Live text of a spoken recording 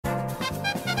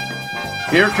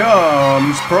Here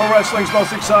comes pro wrestling's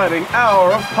most exciting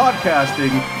hour of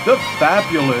podcasting, the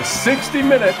fabulous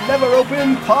 60-minute Never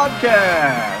Open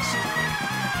Podcast.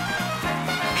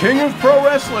 King of Pro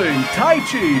Wrestling,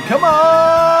 Taichi, come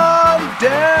on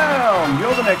down!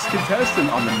 You're the next contestant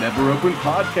on the Never Open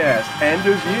Podcast, End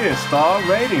of Year Star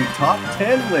Rating Top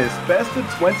 10 List, Best of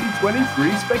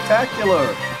 2023 Spectacular.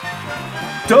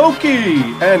 Doki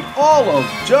and all of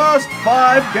Just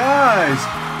Five Guys,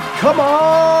 come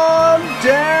on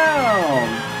down!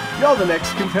 You're the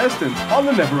next contestant on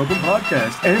the Never Open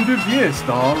Podcast, End of Year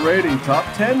Star Rating Top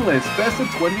 10 List, Best of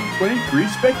 2023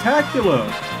 Spectacular.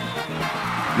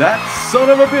 That son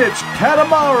of a bitch,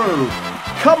 Katamaru,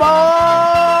 come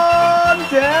on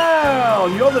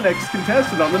down! You're the next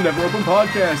contestant on the Never Open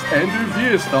Podcast, End of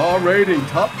Year Star Rating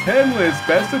Top 10 List,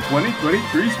 Best of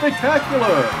 2023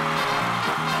 Spectacular.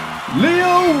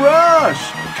 Lio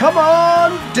Rush, come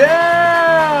on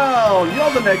down!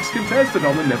 You're the next contestant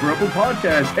on the Never Open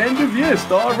Podcast, End of Year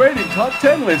Star Rating Top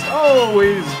 10 List. Oh,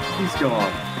 he's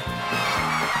gone.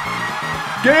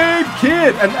 Gabe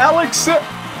Kidd and Alex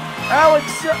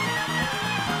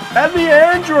and the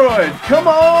Android, come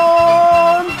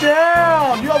on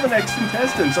down! You're the next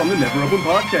contestants on the Never Open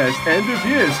Podcast, End of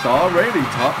Year Star Rating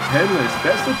Top 10 List,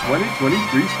 Best of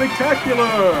 2023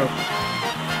 Spectacular.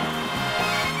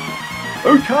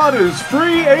 Okada's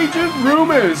Free Agent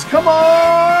Rumors, come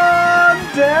on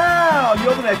down!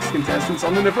 You're the next contestants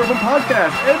on the Never Open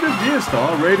Podcast, End of Year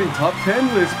Star Rating Top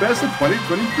 10 List, Best of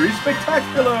 2023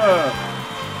 Spectacular.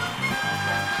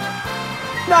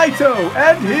 Naito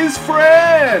and his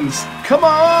friends, come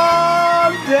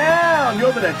on down!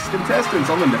 You're the next contestants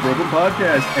on the Never Open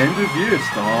Podcast, End of Year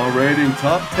Star Rating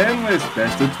Top 10 List,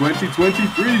 Best of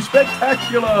 2023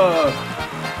 Spectacular.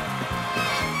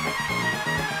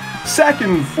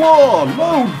 Second Floor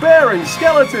Load-Bearing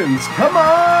Skeletons, come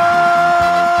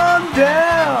on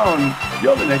down!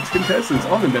 You're the next contestants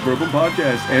on the Never Open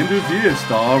Podcast, End of Year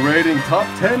Star Rating Top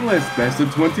 10 List, Best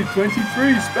of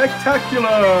 2023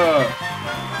 Spectacular.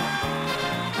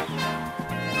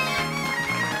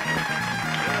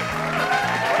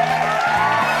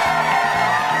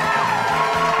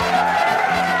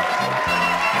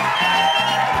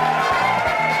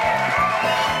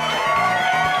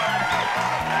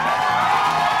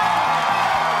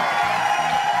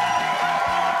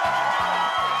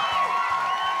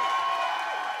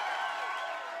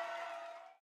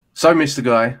 So, Mr.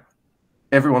 Guy,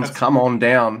 everyone's come on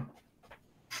down,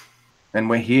 and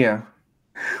we're here.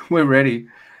 We're ready.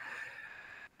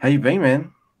 How you been,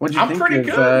 man? What did you think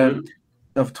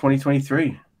of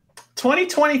 2023?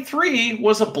 2023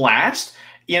 was a blast,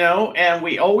 and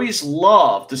we always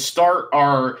love to start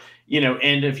our,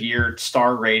 end of year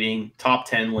star rating, top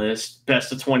 10 list,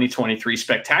 best of 2023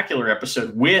 spectacular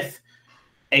episode with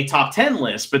a top 10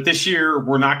 list, but this year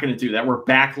we're not going to do that. We're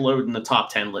backloading the top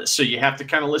 10 list. So you have to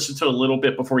kind of listen to a little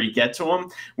bit before you get to them.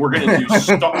 We're going to do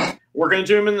we're going to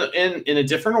do them in a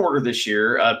different order this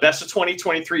year. Best of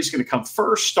 2023 is going to come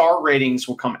first. Star ratings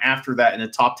will come after that, and the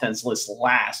top 10s list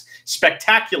last.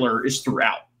 Spectacular is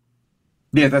throughout.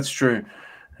 Yeah, that's true.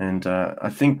 And I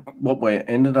think what we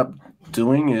ended up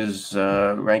doing is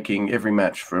ranking every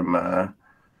match from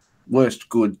worst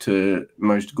good to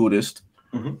most goodest.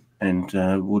 Mm-hmm. And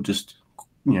we'll just,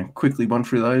 quickly run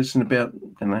through those in about,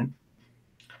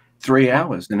 3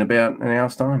 hours, in about an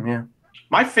hour's time, yeah.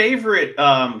 My favorite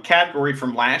category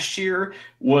from last year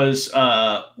was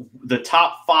the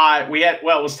top 5. It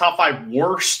was top 5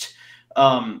 worst,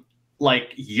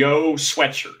 yo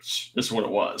sweatshirts is what it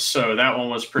was. So that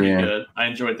one was pretty good. I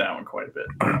enjoyed that one quite a bit.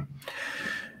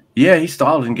 Yeah, his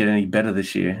style didn't get any better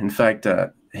this year. In fact,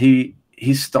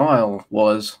 his style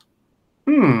was,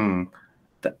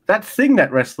 that thing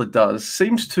that wrestler does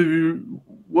seems to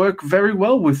work very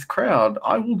well with crowd.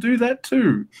 I will do that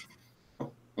too.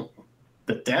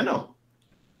 The denim.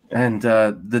 And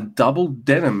the double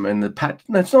denim and the patch.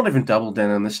 No, it's not even double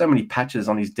denim. There's so many patches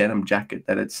on his denim jacket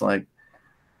that it's like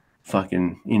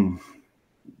fucking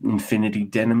infinity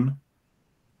denim.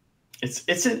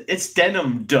 It's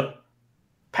denimed,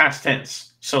 past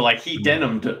tense. So he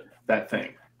denimed that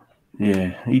thing.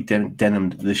 Yeah, he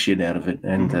denimed the shit out of it,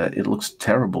 and it looks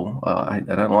terrible. I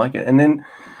don't like it. And then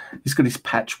he's got his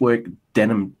patchwork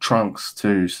denim trunks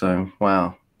too, so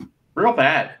wow. Real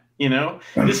bad,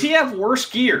 Does he have worse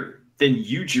gear than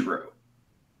Yujiro?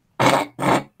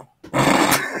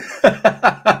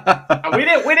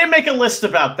 We didn't make a list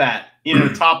about that,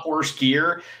 top worst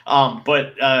gear.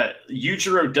 But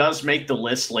Yujiro does make the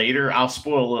list later. I'll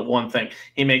spoil one thing.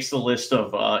 He makes the list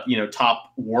of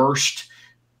top worst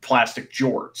plastic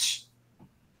jorts.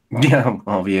 Yeah.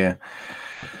 Oh, yeah.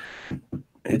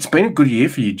 it's been a good year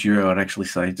for Yujiro, I'd actually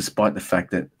say, despite the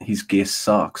fact that his gear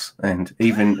sucks. And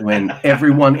even when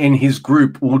everyone in his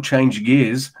group will change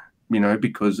gears,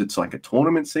 because it's like a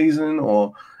tournament season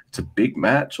or it's a big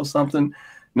match or something.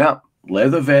 Now,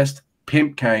 leather vest,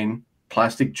 pimp cane,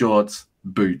 plastic jorts,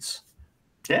 boots.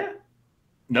 Yeah.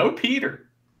 No Peter.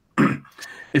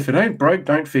 If it ain't broke,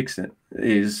 don't fix it,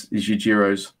 is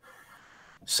Yujiro's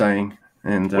saying.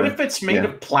 And what if it's made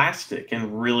of plastic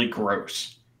and really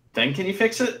gross? Then can you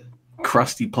fix it?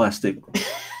 Crusty plastic.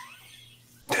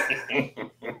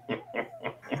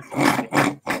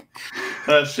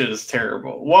 That shit is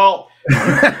terrible. Well,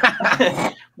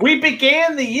 we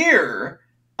began the year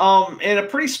in a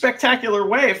pretty spectacular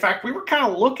way. In fact, we were kind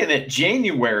of looking at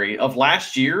January of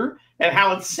last year and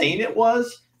how insane it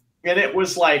was. And it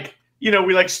was like,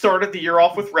 we started the year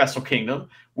off with Wrestle Kingdom.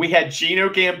 We had Gino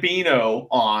Gambino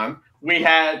on. We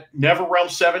had NeverRealm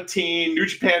 17, New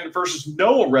Japan versus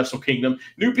Noah Wrestle Kingdom,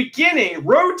 New Beginning,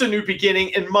 Road to New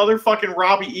Beginning, and motherfucking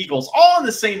Robbie Eagles, all in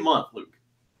the same month, Luke.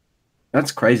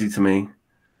 That's crazy to me.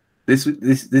 This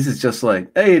is just like,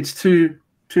 hey, it's two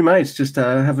mates just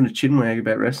having a chinwag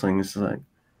about wrestling. It's like,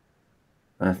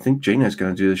 I think Gino's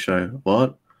going to do the show.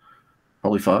 What?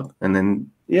 Holy fuck! And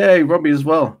then, yay, Robbie as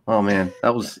well. Oh man,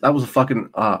 that was a fucking.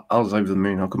 I was over the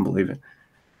moon. I couldn't believe it.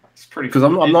 It's pretty. Because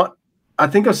I'm not. I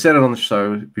think I've said it on the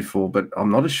show before, but I'm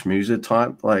not a schmoozer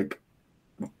type. Like,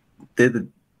 they're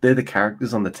the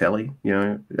characters on the telly,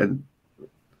 and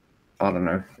I don't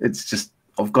know. It's just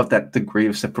I've got that degree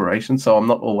of separation, so I'm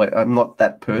not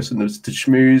that person to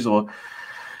schmooze or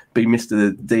be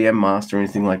Mr. DM Master or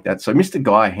anything like that. So Mr.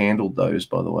 Guy handled those,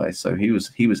 by the way. So he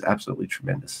was absolutely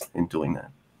tremendous in doing that.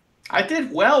 I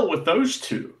did well with those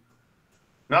two.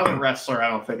 Another wrestler, I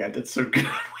don't think I did so good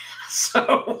with.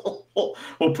 So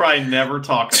we'll probably never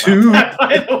talk about that,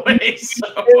 by the way.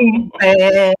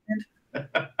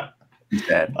 He's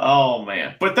bad. Oh,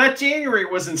 man. But that January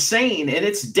was insane, and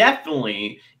it's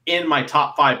definitely in my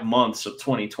top 5 months of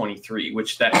 2023,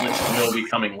 which that list will be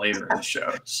coming later in the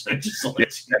show. So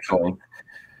just definitely.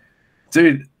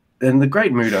 Dude, and the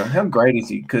Great Muta, how great is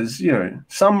he? Because,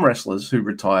 some wrestlers who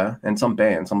retire and some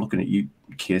bands, I'm looking at you,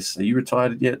 Kiss, are you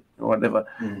retired yet? Or whatever.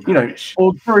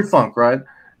 Or Terry Funk, right?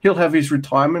 He'll have his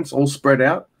retirements all spread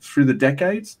out through the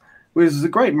decades. Whereas the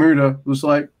Great Muta was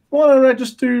like, why don't I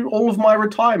just do all of my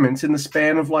retirements in the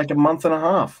span of like a month and a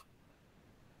half?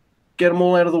 Get them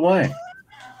all out of the way.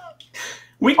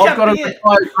 I've got to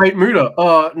retire Great Muta.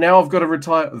 Now I've got to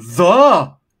retire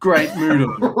the Great Muta.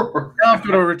 Now I've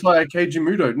got to retire Keiji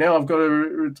Muto. Now I've got to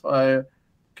retire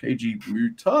Keiji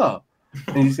Muta.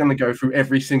 And he's going to go through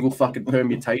every single fucking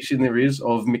permutation there is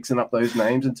of mixing up those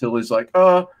names until he's like,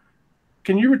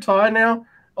 can you retire now?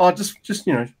 Oh, just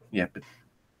yeah, but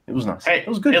it was nice. Hey, it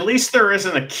was good. At least there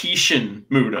isn't a Kishin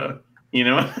Muta,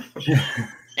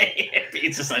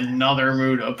 It's just another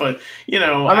Muta, but I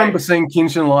remember seeing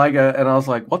Kenshin Liger, and I was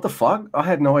like, "What the fuck?" I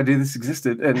had no idea this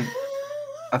existed, and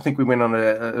I think we went on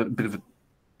a bit of a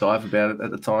dive about it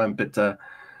at the time. But that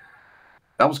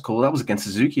was cool. That was against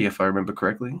Suzuki, if I remember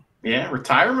correctly. Yeah,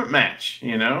 retirement match,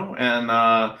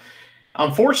 and.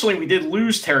 Unfortunately, we did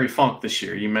lose Terry Funk this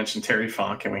year. You mentioned Terry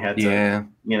Funk, and we had to,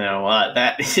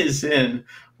 that is in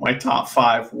my top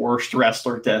 5 worst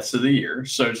wrestler deaths of the year.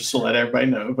 So just to let everybody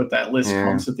know, but that list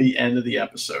comes at the end of the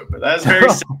episode. But that's very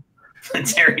sad that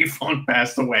Terry Funk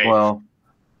passed away. Well,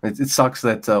 it sucks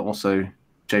that also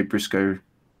Jay Briscoe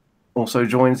also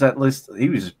joins that list. He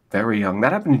was very young.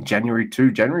 That happened in January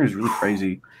too. January was really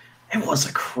crazy. It was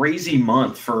a crazy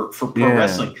month for pro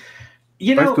wrestling.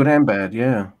 Both good and bad,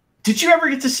 yeah. Did you ever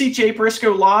get to see Jay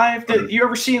Briscoe live? Did you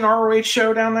ever see an ROH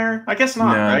show down there? I guess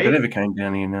not, right? No, they never came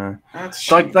down here, no.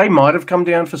 Like, they might have come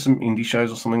down for some indie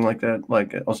shows or something like that,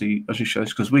 like Aussie shows,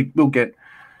 because we'll get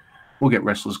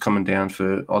wrestlers coming down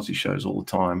for Aussie shows all the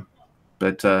time.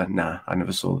 But nah, I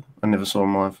never saw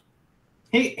him live.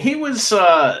 He was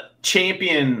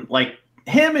champion, like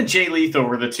him and Jay Lethal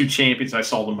were the two champions I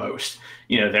saw the most.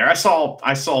 There I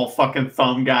saw fucking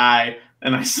Thumb Guy,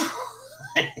 and I saw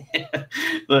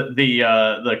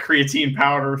the creatine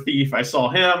powder thief. I saw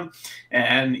him,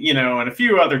 and and a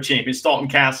few other champions, Dalton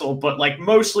Castle, but like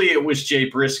mostly it was Jay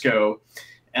Briscoe,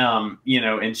 and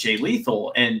Jay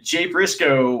Lethal. And Jay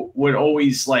Briscoe would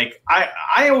always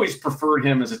I always preferred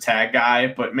him as a tag guy,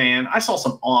 but man, I saw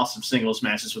some awesome singles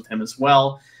matches with him as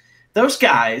well. Those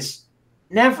guys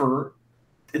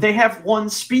they have one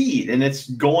speed, and it's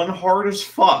going hard as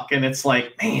fuck, and it's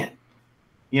like, man,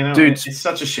 dude, it's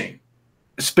such a shame.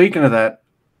 Speaking of that,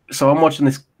 so I'm watching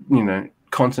this,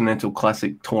 Continental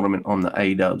Classic tournament on the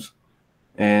A-dubs,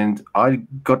 and I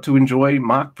got to enjoy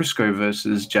Mark Briscoe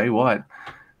versus Jay White.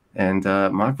 And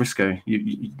Mark Briscoe,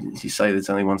 you say there's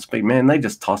only one speed. Man, they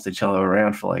just tossed each other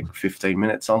around for like 15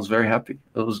 minutes. I was very happy.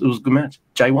 It was a good match.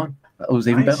 J1. It was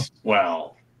even better.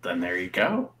 Well, then there you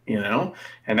go.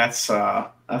 And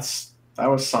that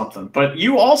was something. But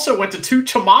you also went to 2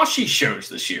 Tamashii shows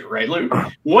this year, right, Luke?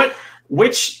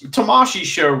 Which Tamashii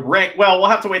show ranked? Well, we'll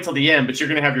have to wait till the end, but you're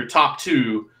going to have your top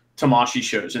 2 Tamashii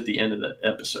shows at the end of the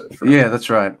episode. Yeah, that's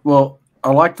right. Well,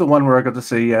 I like the one where I got to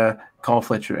see Kyle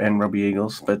Fletcher and Robbie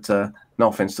Eagles, but no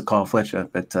offense to Kyle Fletcher,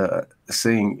 but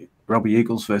seeing Robbie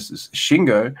Eagles versus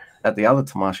Shingo at the other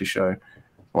Tamashii show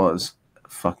was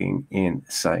fucking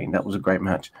insane. That was a great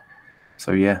match.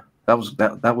 So yeah, that was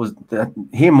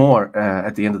hear more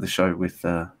at the end of the show with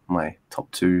my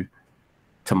top 2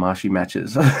 Tamashii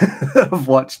matches I've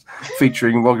watched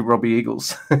featuring Robbie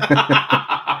Eagles.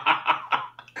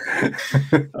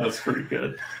 That's pretty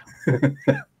good.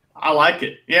 I like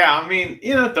it. Yeah, I mean,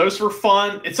 those were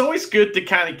fun. It's always good to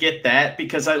kind of get that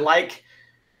because I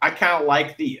kind of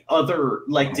like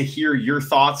to hear your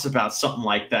thoughts about something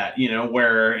like that,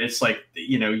 where it's like,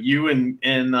 you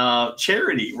and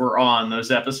Charity were on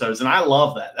those episodes, and I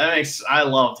love that. I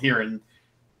love hearing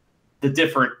the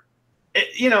different,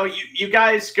 you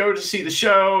guys go to see the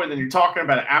show and then you're talking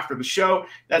about it after the show.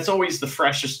 That's always the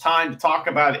freshest time to talk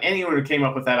about it. Anyone who came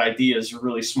up with that idea is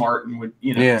really smart and would,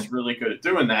 is really good at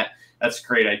doing that. That's a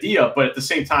great idea. But at the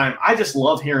same time, I just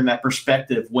love hearing that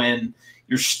perspective when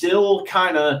you're still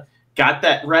kind of got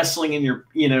that wrestling in your,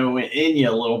 in you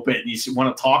a little bit, and you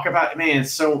want to talk about it. Man,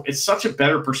 it's such a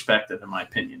better perspective, in my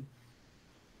opinion.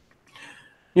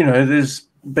 There's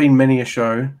been many a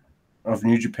show of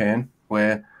New Japan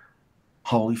where,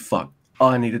 holy fuck,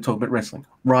 I need to talk about wrestling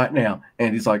right now.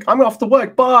 And he's like, I'm off to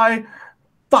work. Bye.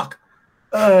 Fuck.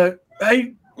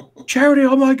 Hey, Charity,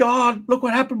 oh my God, look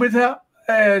what happened with her.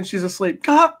 And she's asleep.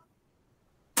 God,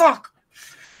 fuck.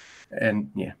 And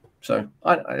yeah, so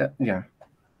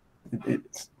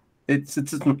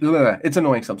it's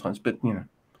annoying sometimes, but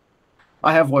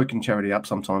I have woken Charity up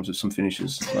sometimes with some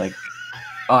finishes. Like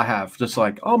I have just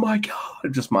like, oh my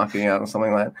God, just marking out or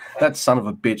something like that. That son of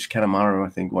a bitch, Kanemaru, I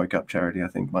think, woke up Charity, I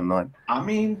think, one night. I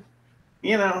mean,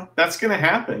 that's going to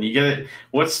happen. You get it.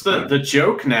 What's the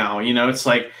joke now? It's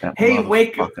like, hey,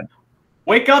 wake up,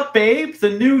 babe. The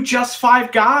new Just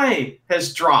 5 guy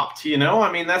has dropped,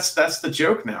 I mean, that's the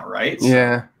joke now, right? So,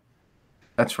 yeah,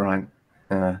 that's right.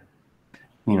 They'll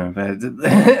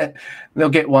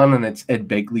get one, and it's Ed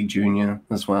Begley Jr.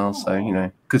 as well.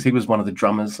 So, because he was one of the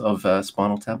drummers of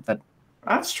Spinal Tap.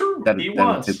 That's true. He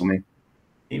was. Tickle me.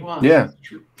 He was. Yeah.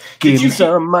 Give me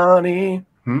some money.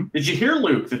 Did you hear,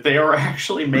 Luke, that they are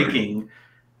actually making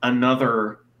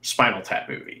another Spinal Tap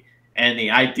movie? And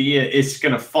the idea is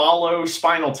going to follow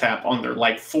Spinal Tap on their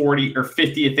 40 or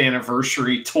 50th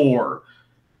anniversary tour.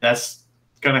 That's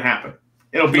going to happen.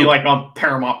 It'll be like on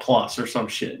Paramount Plus or some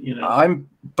shit, I'm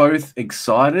both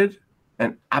excited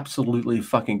and absolutely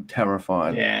fucking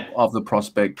terrified of the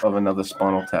prospect of another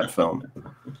Spinal Tap film.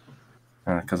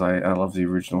 Because I love the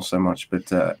original so much. But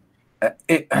I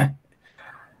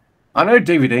know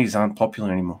DVDs aren't popular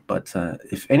anymore, but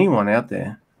if anyone out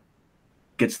there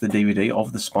gets the DVD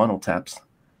of the Spinal Taps,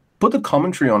 put the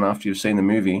commentary on after you've seen the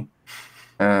movie.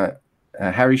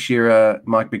 Harry Shearer,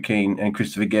 Mike McKean, and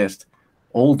Christopher Guest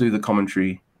all do the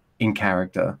commentary in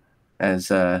character as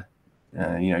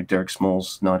Derek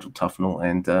Smalls, Nigel Tufnell,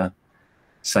 and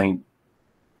Saint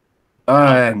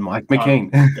and Mike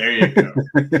McKean. There you go.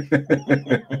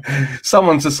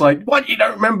 Someone's just like, what? You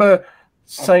don't remember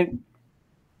Saint?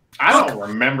 I don't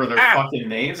remember their fucking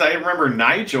names. I remember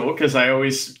Nigel because I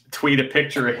always tweet a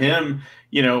picture of him,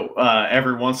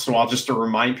 every once in a while just to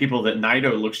remind people that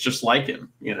Naito looks just like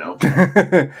him,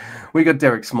 We got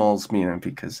Derek Smalls,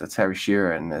 because that's Harry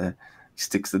Shearer, and he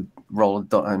sticks the roll of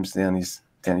dimes down his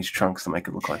trunks to make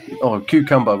it look like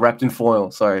cucumber wrapped in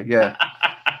foil. Sorry, yeah.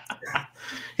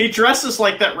 He dresses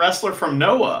like that wrestler from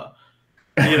Noah,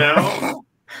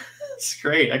 It's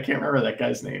great. I can't remember that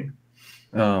guy's name.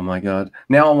 Oh my God!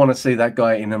 Now I want to see that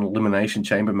guy in an elimination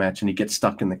chamber match, and he gets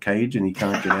stuck in the cage and he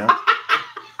can't get out.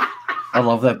 I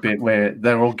love that bit where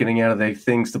they're all getting out of their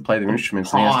things to play their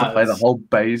instruments, and he has to play the whole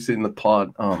bass in the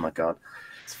pod. Oh my God!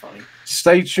 It's funny.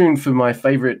 Stay tuned for my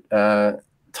favorite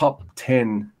top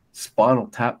 10 Spinal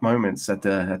Tap moments at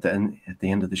the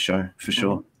end of the show for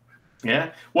sure.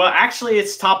 Yeah. Well, actually,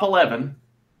 it's top 11.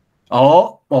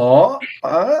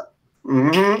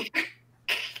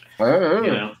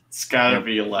 It's got to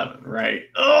be 11, right?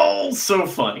 Oh, so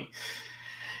funny.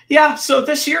 Yeah, so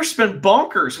this year's been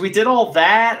bonkers. We did all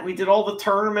that. We did all the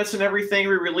tournaments and everything.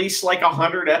 We released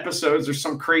 100 episodes or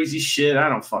some crazy shit. I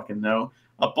don't fucking know.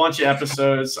 a bunch of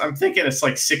episodes. I'm thinking it's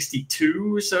like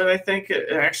 62. So I think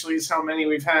it actually is how many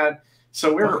we've had.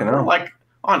 So we're like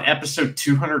on episode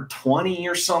 220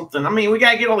 or something. I mean, we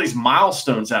got to get all these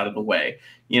milestones out of the way.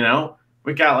 You know,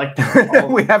 we got like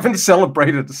we haven't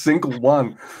celebrated a single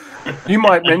one. You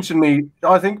might mention me.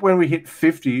 I think when we hit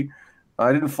 50,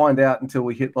 I didn't find out until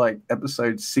we hit like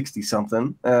episode 60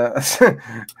 something,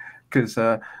 because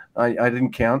I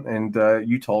didn't count, and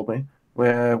you told me.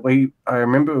 I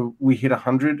remember we hit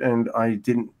 100, and I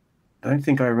don't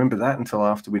think I remember that until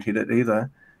after we'd hit it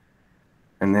either.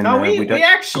 And then we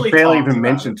actually barely even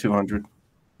mentioned 200.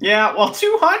 Yeah, well,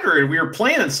 200. We were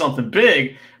planning something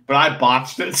big, but I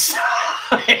botched it.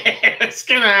 It's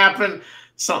gonna happen.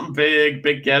 Something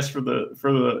big guess for the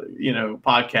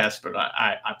podcast, but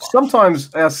I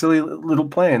sometimes our silly little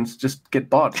plans just get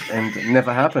botched and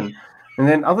never happen, and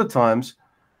then other times,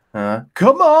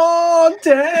 come on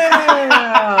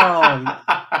down.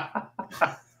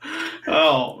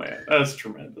 Oh man, that's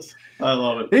tremendous. I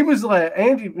love it. He was like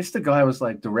Mr. Guy was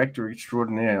like director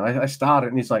extraordinaire. I started,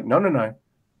 and he's like, no,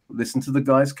 listen to the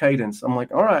guy's cadence. I'm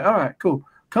like, all right, cool.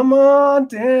 Come on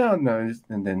down, no,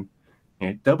 and then.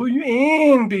 Yeah,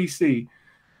 WNBC.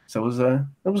 So it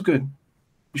was good.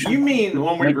 You mean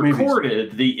when we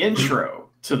recorded the intro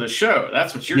to the show?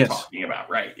 That's what you're talking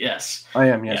about, right? Yes. I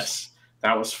am, yes.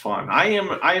 That was fun. I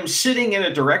am sitting in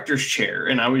a director's chair,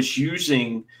 and I was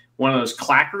using one of those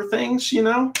clacker things,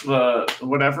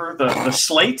 the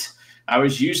slate. I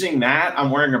was using that.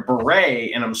 I'm wearing a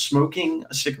beret, and I'm smoking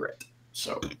a cigarette.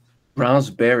 So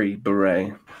Raspberry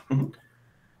Beret. Mm-hmm.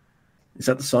 Is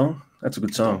that the song? That's a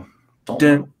good song.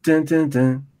 Dun, dun, dun,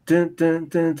 dun, dun, dun,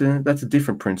 dun, dun. That's a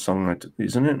different Prince song,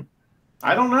 isn't it?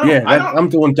 I don't know. Yeah, I'm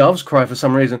doing Dove's Cry for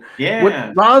some reason.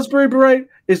 Yeah. Raspberry Beret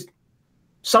is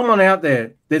someone out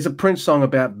there. There's a Prince song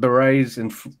about berets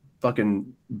and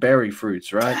fucking berry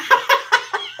fruits, right?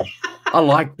 I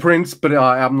like Prince, but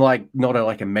I'm like not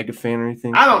a mega fan or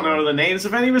anything. I don't know the names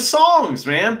of any of his songs,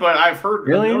 man, but I've heard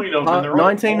really? a million of them.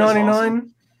 1999.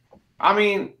 Awesome. I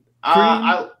mean,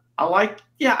 I like.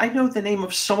 Yeah, I know the name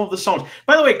of some of the songs.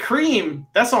 By the way, Cream,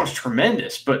 that song's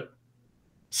tremendous, but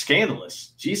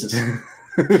scandalous. Jesus.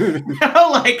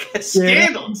 Like,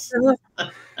 scandalous.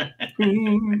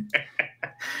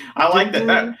 I like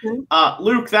that.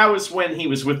 Luke, that was when he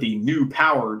was with the New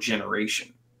Power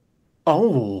generation.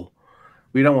 Oh,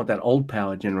 we don't want that old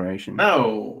Power generation.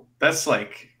 No, that's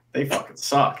like, they fucking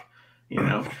suck.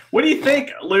 What do you think,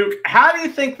 Luke? How do you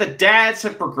think the dads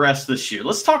have progressed this year?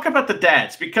 Let's talk about the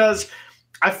dads, because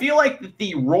I feel like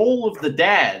the role of the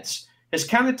dads has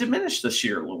kind of diminished this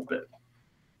year a little bit.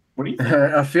 What do you think?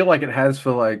 I feel like it has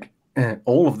for like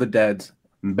all of the dads,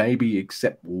 maybe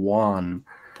except one,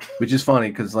 which is funny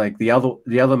because like the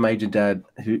other major dad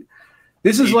who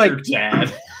major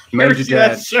dad. Major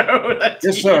dad. That show,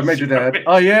 yes, sir, Major Dad.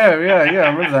 Oh yeah. I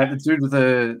remember that. The dude with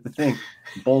the thing,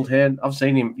 bald head. I've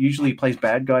seen him. Usually he plays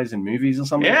bad guys in movies or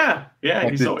something. Yeah.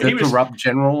 Like he was corrupt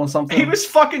general or something. He was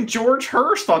fucking George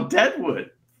Hurst on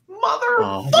Deadwood.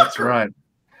 Oh, that's right.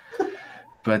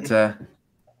 But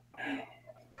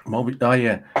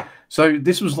so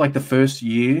this was like the first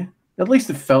year. At least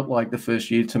it felt like the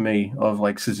first year to me of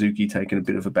like Suzuki taking a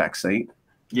bit of a back seat.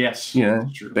 Yes,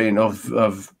 being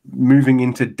of moving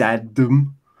into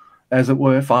daddom, as it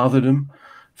were, fatherhood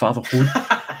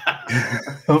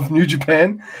of New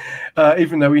Japan.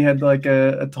 Even though we had like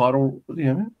a title,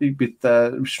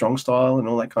 with strong style and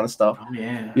all that kind of stuff. Oh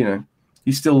yeah,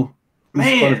 he's still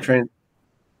kind of trend.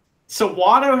 So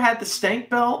Watto had the stank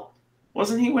belt,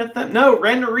 wasn't he with them? No,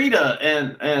 Ren Narita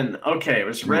and okay, it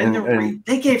was Ren Narita.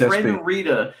 They gave Ren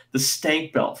Narita the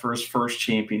stank belt for his first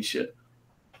championship.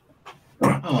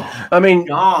 Oh, I mean,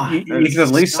 you can at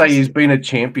least say he's been a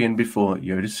champion before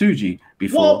Yota Tsuji,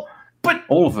 before but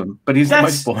all of them. But he's the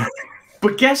most boring.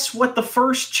 But guess what? The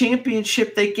first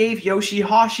championship they gave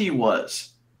Yoshihashi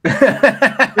was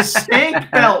the stank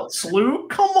belts.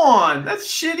 Luke, come on, that's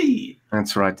shitty.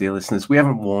 That's right, dear listeners. We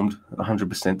haven't warmed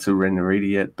 100% to Ren Narita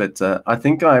yet, but I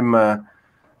think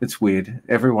it's weird.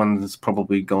 Everyone's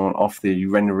probably gone off the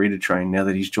Ren Narita train now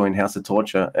that he's joined House of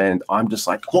Torture, and I'm just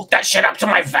like, hook that shit up to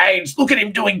my veins. Look at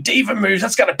him doing diva moves.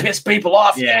 That's gonna piss people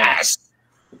off. Yeah. Yes,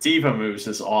 diva moves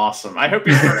is awesome. I hope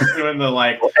he starts doing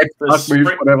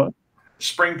whatever.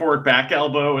 Springboard back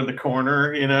elbow in the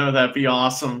corner. That'd be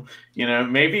awesome.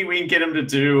 Maybe we can get him to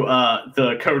do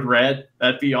the Code Red.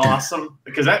 That'd be awesome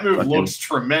because that move looks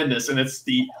tremendous, and it's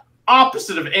the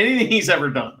opposite of anything he's ever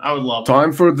done. I would love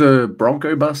time for the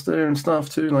Bronco Buster and stuff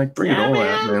too. Like bring it all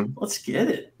out, man. Let's get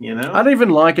it. I don't even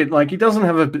like it. Like he doesn't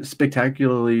have a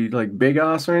spectacularly like big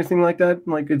ass or anything like that.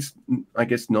 Like it's I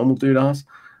guess normal dude ass,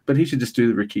 but he should just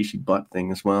do the Rikishi butt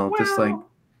thing as well. Just like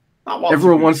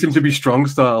Everyone wants him to be strong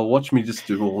style. Watch me just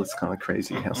do all this kind of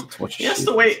crazy house. He has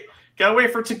to wait. Gotta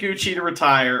wait for Taguchi to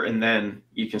retire, and then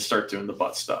you can start doing the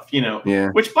butt stuff. Yeah.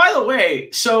 Which, by the way,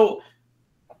 so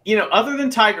other than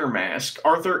Tiger Mask,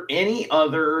 are there any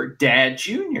other dad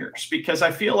juniors? Because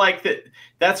I feel like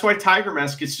that's why Tiger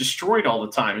Mask gets destroyed all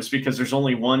the time, is because there's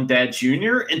only one dad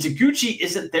junior, and Taguchi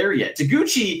isn't there yet.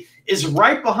 Taguchi is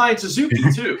right behind Suzuki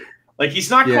too. Like, he's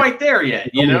not quite there yet.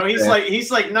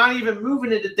 He's like not even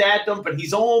moving into daddom, but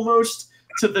he's almost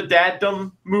to the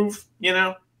daddom move.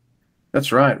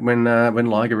 That's right. When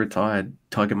Liger retired,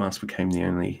 Tiger Mask became the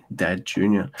only dad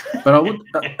junior. But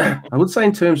I would say,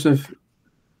 in terms of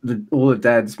all the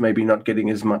dads maybe not getting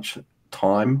as much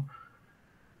time,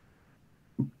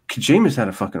 Kojima's had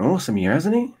a fucking awesome year,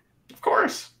 hasn't he? Of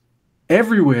course.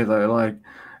 Everywhere though, like,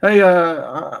 hey,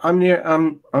 I'm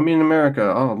in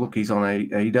America. Oh, look, he's on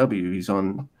AEW. He's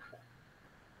on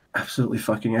absolutely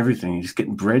fucking everything. He's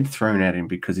getting bread thrown at him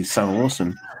because he's so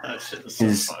awesome. That shit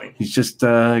is so funny. He's just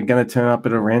going to turn up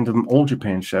at a random All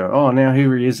Japan show. Oh, now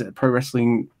here he is at Pro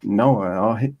Wrestling Noah.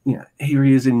 Oh, here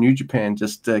he is in New Japan,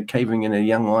 just caving in a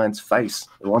young lion's face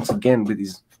once again with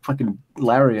his fucking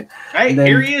lariat. Hey,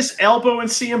 here he is elbowing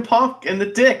CM Punk in the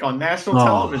dick on national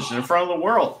television in front of the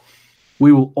world.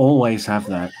 We will always have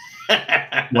that,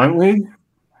 won't we?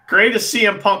 Greatest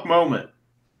CM Punk moment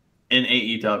in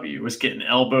AEW was getting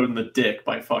elbowed in the dick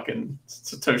by fucking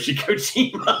Satoshi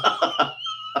Kojima.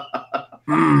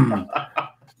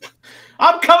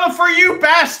 I'm coming for you,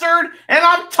 bastard, and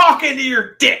I'm talking to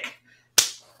your dick.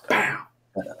 Bam.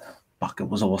 Fuck, it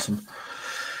was awesome.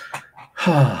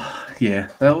 Yeah,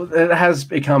 it has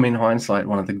become, in hindsight,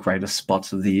 one of the greatest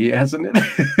spots of the year, hasn't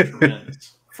it?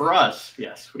 For us,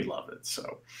 yes, we love it.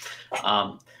 So,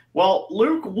 well,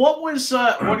 Luke, what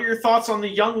are your thoughts on the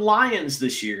Young Lions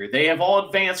this year? They have all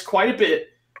advanced quite a bit.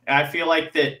 I feel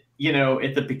like that,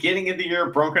 at the beginning of the year,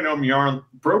 Broken Arm Young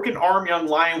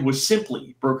Lion was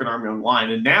simply Broken Arm Young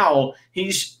Lion, and now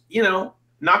he's,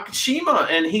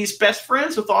 Nakashima, and he's best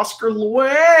friends with Oscar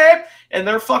Loeb, and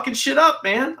they're fucking shit up,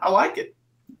 man. I like it.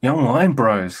 Young Lion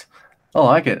Bros. I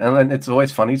like it, and then it's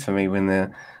always funny to me when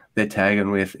they're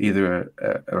tagging with either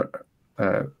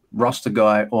a roster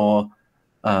guy or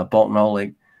Bolton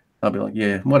Oleg. I'll be like,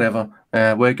 yeah, whatever.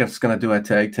 We're just going to do our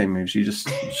tag team moves. You just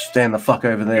stand the fuck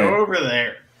over there. Go over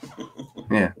there.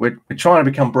 Yeah, we're trying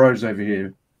to become bros over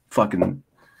here. Fucking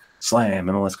slam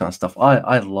and all this kind of stuff.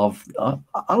 I love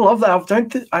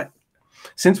that.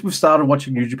 Since we've started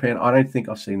watching New Japan, I don't think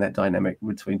I've seen that dynamic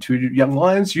between two young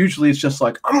lions. Usually it's just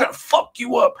like, I'm going to fuck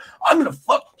you up. I'm going to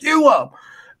fuck you up.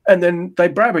 And then they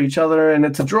grab each other and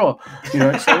it's a draw.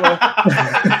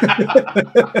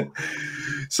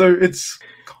 So it's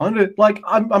kind of like,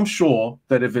 I'm sure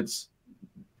that if it's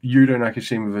Yuto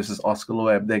Nakashima versus Oscar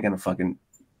Loeb, they're going to fucking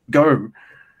go.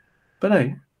 But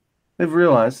hey, they've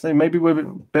realized maybe we're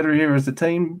better here as a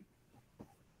team.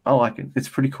 I like it. It's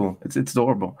pretty cool. It's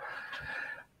adorable.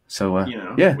 So,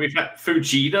 yeah. We've had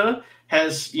Fujita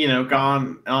has,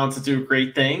 gone on to do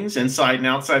great things inside and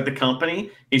outside the company.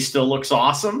 He still looks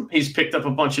awesome. He's picked up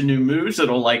a bunch of new moves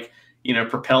that'll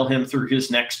propel him through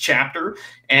his next chapter.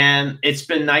 And it's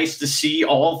been nice to see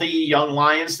all the young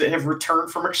lions that have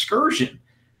returned from excursion,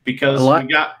 because we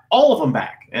got all of them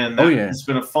back. And it's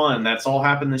been fun. That's all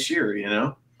happened this year,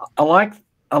 I like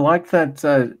that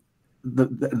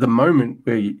the moment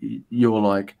where you're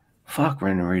like, fuck,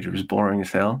 Ren Narita is boring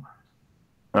as hell.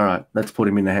 All right, let's put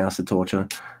him in the house of torture.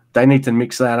 They need to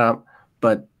mix that up,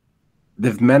 but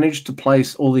they've managed to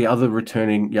place all the other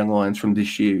returning young lions from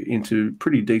this year into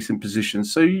pretty decent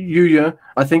positions. So Yuya,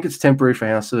 I think it's temporary for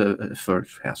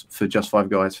Just Five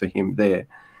Guys for him there,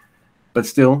 but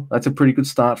still, that's a pretty good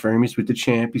start for him. He's with the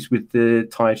champ, he's with the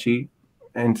Taichi,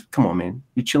 and come on, man,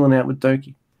 you're chilling out with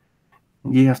Doki.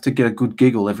 You have to get a good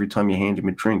giggle every time you hand him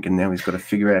a drink, and now he's got to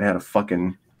figure out how to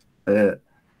fucking.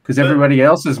 Because everybody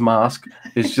else's mask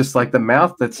is just like the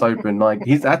mouth that's open, like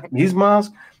his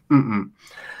mask.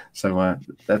 So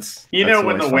that's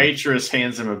when the waitress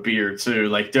hands him a beer too,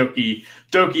 like Doki,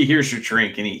 here's your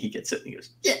drink, and he gets it and he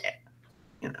goes,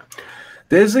 yeah,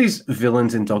 There's these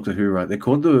villains in Doctor Who, right? They're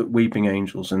called the Weeping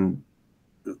Angels, and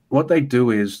what they do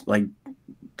is like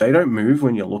they don't move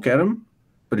when you look at them.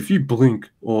 But if you blink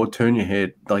or turn your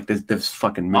head, like there's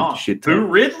fucking moved shit. Boo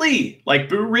Ridley,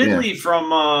 from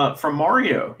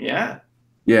Mario, yeah.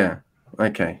 Yeah.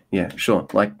 Okay. Yeah. Sure.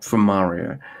 Like from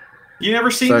Mario. You never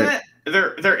seen that?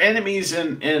 They're enemies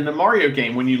in the Mario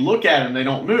game. When you look at them, they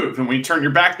don't move, and when you turn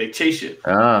your back, they chase you.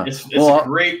 It's a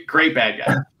great bad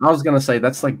guy. I was gonna say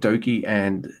that's like Doki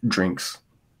and drinks.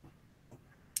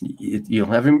 You'll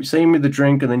have him see him with the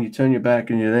drink, and then you turn your back,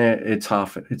 and you're there. It's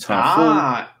half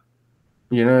full.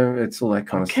 You know, it's all that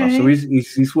kind of stuff. So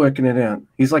he's working it out.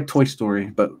 He's like Toy Story,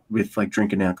 but with like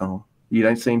drinking alcohol. You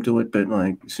don't see him do it, but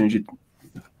like as soon as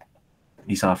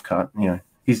he's half cut. You know,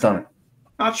 he's done it.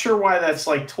 Not sure why that's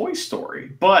like Toy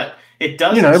Story, but it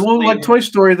does. You know, well, like Toy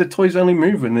Story, the toys only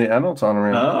move when the adults aren't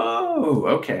around. Oh,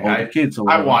 okay. Or the kids.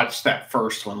 I watched that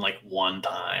first one like one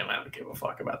time. I don't give a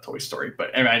fuck about Toy Story,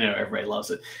 but I know everybody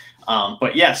loves it.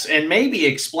 But yes, and maybe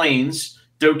explains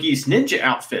Doki's ninja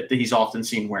outfit that he's often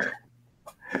seen wearing.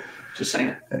 Just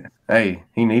saying. Hey,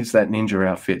 he needs that ninja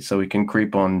outfit so he can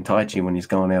creep on Taichi when he's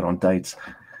going out on dates.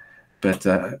 But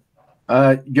Yota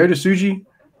Tsuji,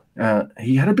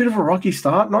 he had a bit of a rocky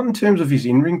start, not in terms of his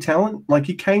in-ring talent. Like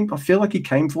I feel like he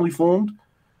came fully formed,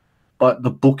 but the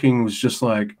booking was just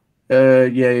like,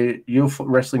 yeah, you're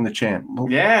wrestling the champ. Well,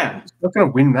 yeah. He's not going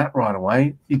to win that right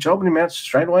away. You're jobbing him out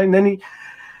straight away. And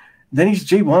then his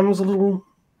G1 was a little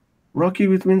rocky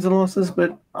with wins and losses,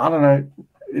 but I don't know.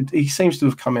 He seems to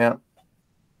have come out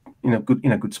in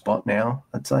a good spot now,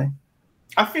 I'd say.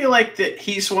 I feel like that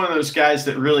he's one of those guys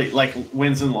that really like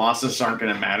wins and losses aren't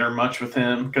going to matter much with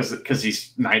him because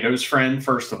he's Naito's friend,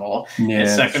 first of all. Yeah, and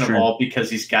second of all, because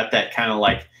he's got that kind of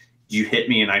like, you hit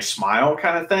me and I smile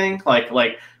kind of thing. Like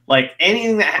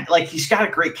anything that, like, he's got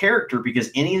a great character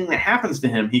because anything that happens to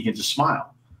him, he can just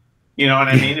smile. You know what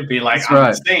I mean? It'd be like, I'm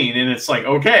insane. And it's like,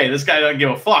 okay, this guy doesn't give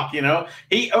a fuck, you know?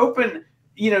 He opened,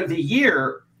 the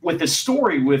year with the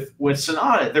story with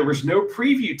Sonata. There was no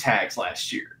preview tags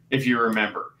last year, if you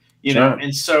remember, know?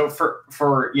 And so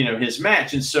for his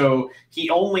match. And so he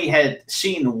only had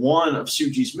seen one of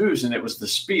Tsuji's moves, and it was the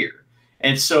spear.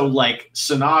 And so like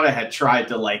Sonata had tried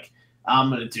to like, I'm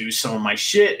going to do some of my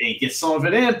shit, and he gets some of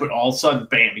it in, but all of a sudden,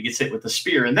 bam, he gets hit with the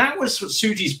spear. And that was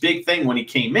Tsuji's big thing when he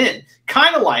came in.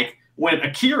 Kind of like when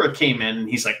Akira came in and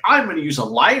he's like, I'm going to use a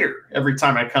lighter every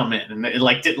time I come in. And it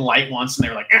like didn't light once, and they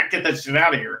were like, get that shit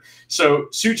out of here. So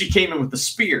Tsuji came in with the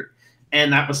spear,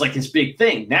 and that was like his big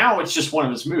thing. Now it's just one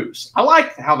of his moves. I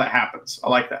like how that happens. I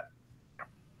like that.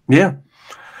 Yeah.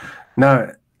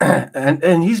 No,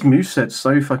 and his moveset's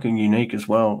so fucking unique as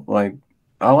well. Like,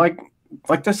 I like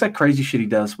that's that crazy shit he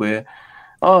does where,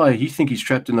 you think he's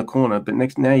trapped in the corner, but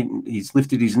now he's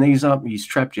lifted his knees up, he's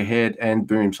trapped your head, and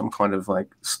boom, some kind of like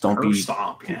stomp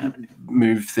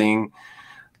move thing,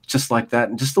 just like that.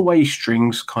 And just the way he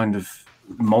strings kind of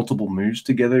multiple moves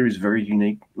together is very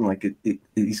unique. Like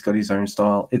he's got his own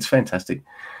style. It's fantastic.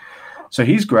 So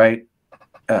he's great.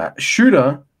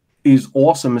 Shooter is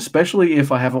awesome, especially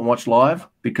if I haven't watched live,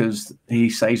 because he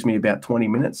saves me about 20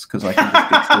 minutes because I can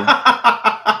just get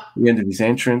to the end of his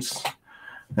entrance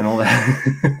and all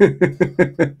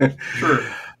that. Sure.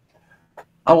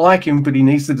 I like him, but he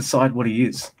needs to decide what he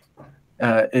is.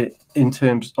 In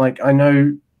terms, like, I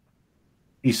know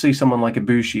you see someone like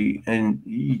Ibushi, and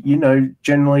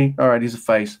generally, all right, he's a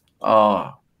face.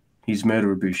 He's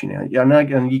Murder Ibushi now. Yeah, I know,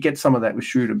 and you get some of that with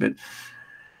Shooter, but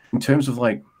in terms of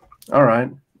like, all right,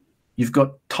 you've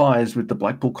got ties with the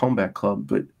Blackpool Combat Club,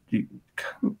 but you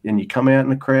come out in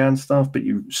the crowd and stuff, but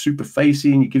you're super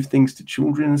facey and you give things to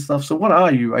children and stuff. So what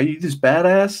are you? Are you this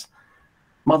badass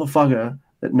motherfucker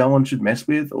that no one should mess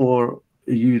with? Or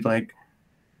are you like,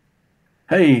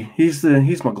 hey, here's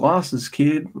my glasses,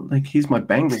 kid. Like, here's my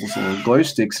bangles or glow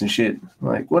sticks and shit.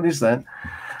 Like, what is that?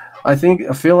 I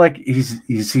feel like he's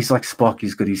like Spock.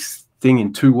 He's got his thing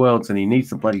in two worlds and he needs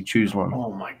to bloody choose one.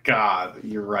 Oh my God.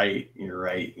 You're right.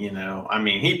 I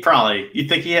mean, you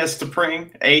think he has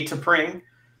T'Pring? I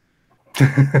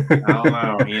don't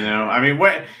know, I mean,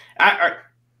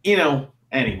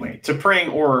 anyway,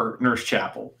 T'Pring or Nurse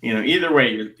Chapel, either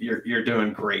way, you're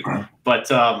doing great.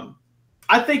 But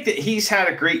I think that he's had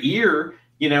a great year.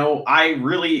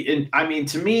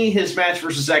 To me, his match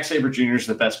versus Zack Sabre Jr. is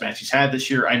the best match he's had this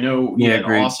year. I know he had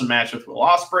an awesome match with Will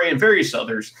Ospreay and various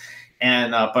others.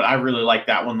 And but I really like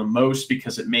that one the most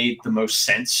because it made the most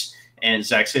sense. And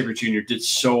Zack Sabre Jr. did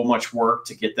so much work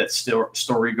to get that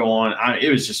story going.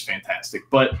 It was just fantastic.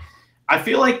 But I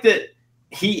feel like that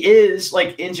he is,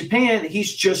 like, in Japan,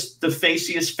 he's just the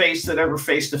faciest face that ever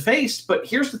faced a face. But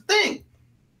here's the thing.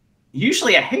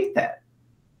 Usually I hate that.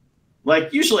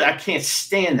 Like, usually I can't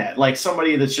stand that. Like,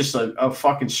 somebody that's just a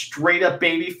fucking straight up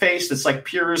baby face that's like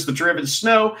pure as the driven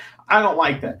snow. I don't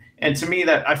like that. And to me,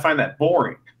 I find that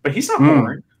boring. But he's not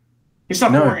boring. He's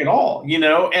not boring at all, And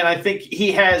I think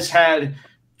he has had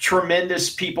tremendous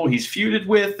people he's feuded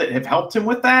with that have helped him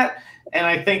with that. And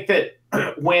I think that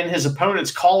when his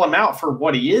opponents call him out for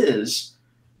what he is,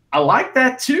 I like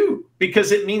that too,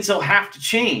 because it means he'll have to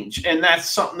change. And that's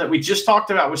something that we just talked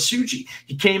about with Tsuji.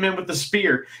 He came in with the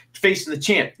spear facing the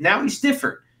champ. Now he's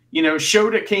different.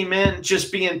 Shota came in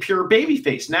just being pure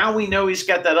babyface. Now we know he's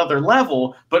got that other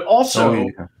level, but also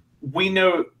we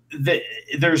know that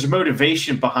there's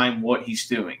motivation behind what he's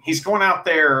doing. He's going out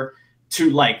there to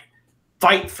like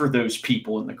fight for those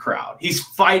people in the crowd. He's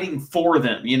fighting for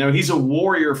them. You know, he's a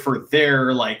warrior for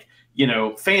their like, you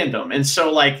know, fandom. And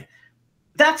so like,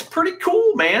 that's pretty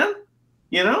cool, man.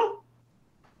 You know?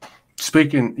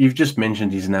 Speaking, you've just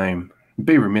mentioned his name.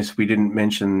 Be remiss if we didn't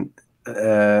mention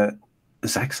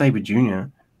Zack Sabre Jr.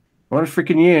 What a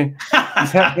freaking year.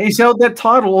 He's held that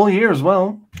title all year as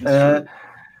well.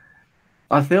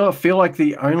 I feel like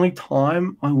the only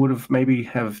time I would have maybe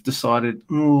have decided,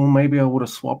 maybe I would have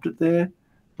swapped it there,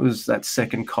 was that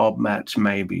second Cobb match,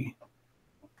 maybe.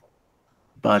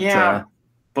 But yeah,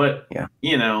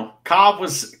 you know,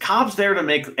 Cobb's there to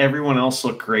make everyone else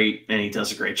look great, and he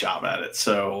does a great job at it.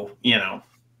 So, you know.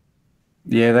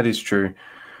 Yeah, that is true.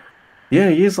 Yeah,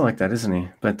 he is like that, isn't he?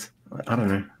 But I don't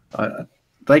know.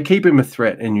 They keep him a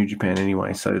threat in New Japan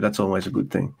anyway, so that's always a good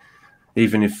thing.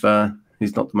 Even if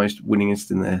he's not the most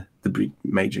winningest in the big,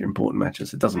 major, important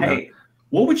matches. It doesn't matter.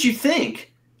 What would you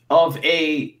think of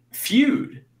a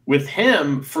feud with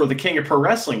him for the King of Pro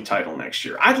Wrestling title next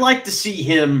year? I'd like to see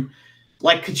him.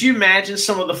 Like, could you imagine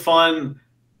some of the fun,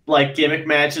 like, gimmick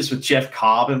matches with Jeff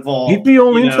Cobb involved? He'd be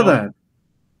all in for that.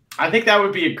 I think that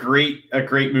would be a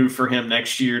great move for him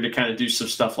next year to kind of do some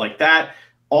stuff like that.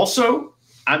 Also,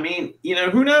 I mean, you know,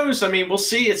 who knows? I mean, we'll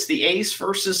see. It's the Ace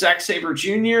versus Zack Sabre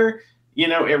Jr., you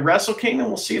know, at Wrestle Kingdom.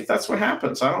 We'll see if that's what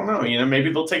happens. I don't know. You know,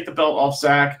 maybe they'll take the belt off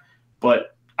Zack,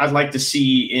 but I'd like to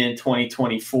see in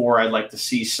 2024, I'd like to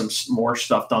see some more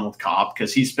stuff done with Cobb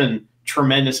because he's been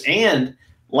tremendous. And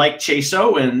like Chase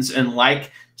Owens and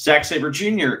like Zack Sabre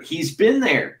Jr., he's been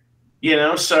there. You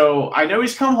know, so I know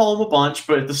he's come home a bunch,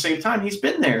 but at the same time, he's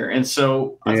been there. And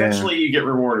so eventually you get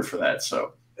rewarded for that.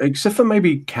 So, except for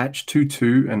maybe Catch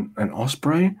 2-2 and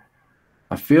Ospreay,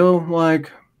 I feel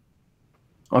like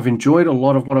I've enjoyed a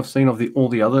lot of what I've seen of all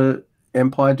the other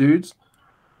Empire dudes,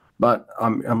 but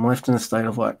I'm left in a state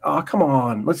of like, oh, come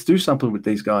on, let's do something with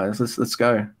these guys. Let's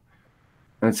go.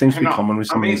 And it seems to be common with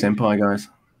some of these Empire guys.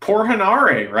 Poor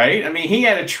Hanare, right? I mean, he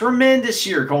had a tremendous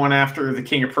year going after the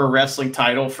King of Pro Wrestling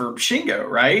title for Shingo,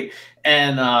 right?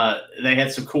 And they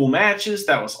had some cool matches.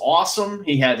 That was awesome.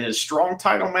 He had his strong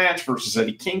title match versus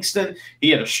Eddie Kingston.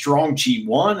 He had a strong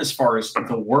G1 as far as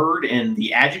the word and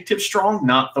the adjective strong,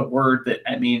 not the word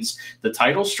that means the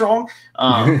title strong.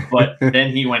 But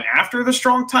then he went after the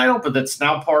strong title, but that's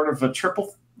now part of a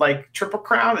triple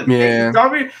crown and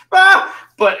AEW.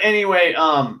 But anyway,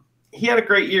 he had a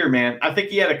great year, man. I think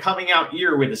he had a coming out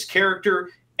year with his character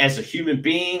as a human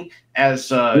being,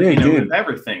 as with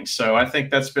everything. So I think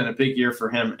that's been a big year for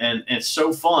him, and it's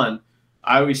so fun.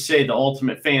 I always say the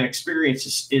ultimate fan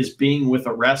experience is being with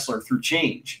a wrestler through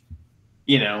change.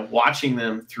 You know, watching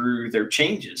them through their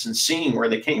changes and seeing where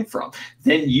they came from.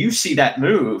 Then you see that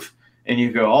move, and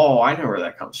you go, "Oh, I know where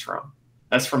that comes from."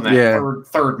 That's from that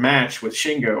third match with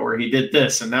Shingo where he did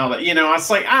this. And now that, you know, it's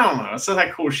like, I don't know. It's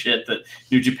that cool shit that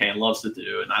New Japan loves to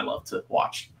do. And I love to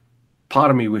watch. Part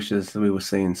of me wishes that we were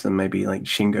seeing some maybe like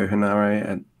Shingo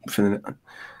Hanare.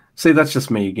 See, that's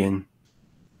just me again.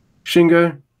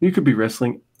 Shingo, you could be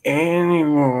wrestling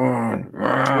anyone.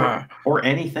 Or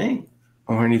anything.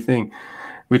 Or anything.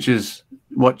 Which is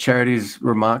what Charity's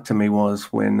remark to me was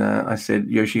when I said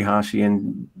Yoshihashi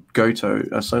and Goto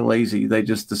are so lazy, they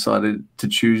just decided to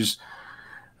choose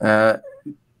El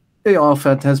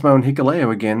Phantasmo and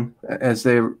Hikuleo again as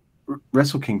their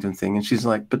Wrestle Kingdom thing. And she's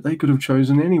like, but they could have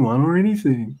chosen anyone or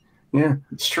anything. Yeah.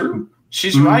 It's true.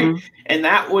 She's right. And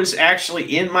that was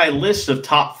actually in my list of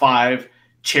top 5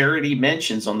 Charity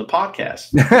mentions on the podcast.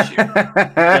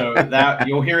 So that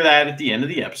you'll hear that at the end of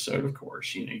the episode, of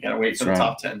course. You know, you gotta wait for the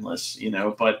top 10 list, you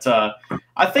know. But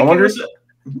I think it was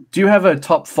do you have a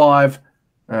top 5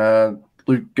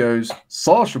 Luke goes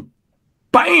Sasha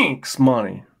Banks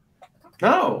money?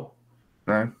 No.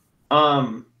 No.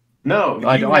 No.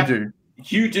 I do.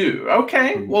 You do.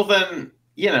 Okay. Well then,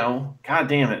 you know, God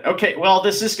damn it. Okay, well,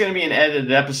 this is gonna be an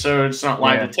edited episode. It's not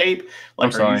live to tape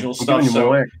like our usual stuff.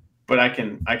 So but I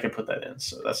can put that in.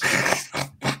 So that's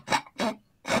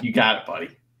you got it, buddy.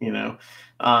 You know.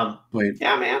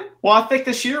 Yeah, man. Well, I think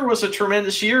this year was a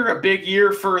tremendous year, a big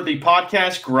year for the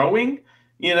podcast growing,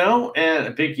 you know, and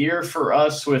a big year for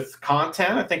us with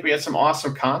content. I think we had some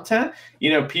awesome content. You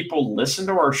know, people listen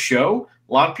to our show.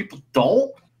 A lot of people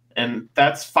don't, and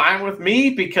that's fine with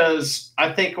me because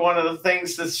I think one of the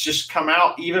things that's just come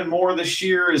out even more this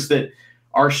year is that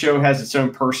our show has its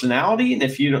own personality, and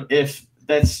if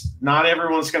that's not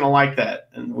everyone's going to like that,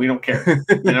 and we don't care.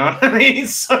 You know what I mean?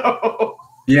 So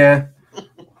yeah,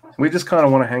 we just kind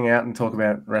of want to hang out and talk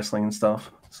about wrestling and stuff.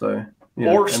 So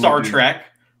or Star Trek,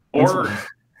 or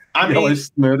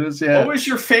Murders, yeah. What was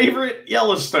your favorite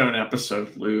Yellowstone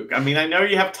episode, Luke? I mean, I know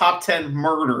you have top 10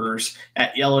 murders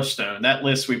at Yellowstone. That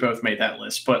list, we both made that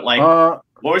list. But, like,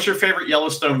 what was your favorite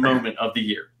Yellowstone moment of the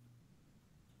year?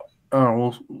 Oh,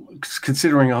 well,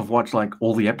 considering I've watched, like,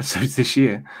 all the episodes this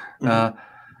year,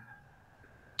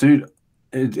 dude,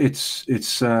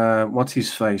 it's what's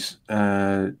his face?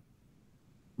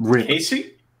 Rip.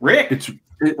 Casey? Rick?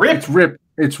 Rip.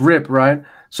 It's Rip, right?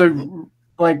 So,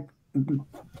 like,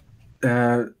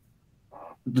 the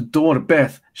daughter,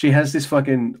 Beth, she has this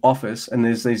fucking office, and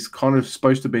there's these kind of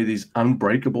supposed to be these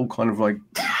unbreakable kind of, like,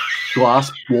 glass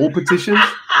wall partitions.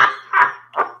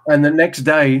 And the next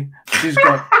day, she's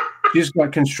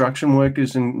got construction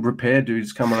workers and repair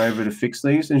dudes coming over to fix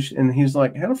these, and he's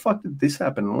like, "How the fuck did this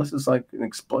happen? Unless it's like an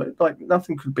explode, like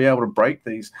nothing could be able to break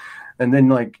these." And then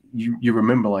like you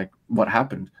remember like what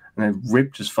happened, and then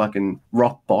Rip just fucking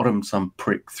rock bottomed some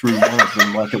prick through one of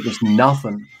them like it was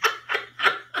nothing.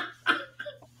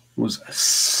 I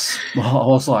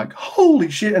was like, "Holy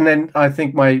shit!" And then I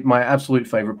think my absolute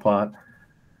favorite part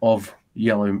of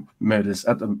Yellow Murders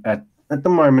at the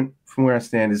moment, from where I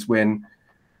stand, is when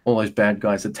all those bad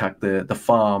guys attack the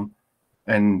farm,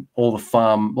 and all the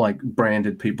farm like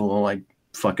branded people are like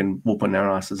fucking whooping their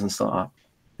asses and stuff.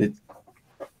 It's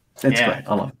great.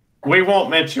 I love it. We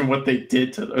won't mention what they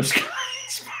did to those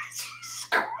guys.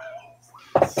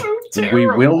 So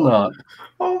terrible. We will not.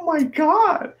 Oh my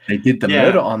god. They did the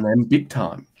murder on them big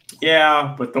time.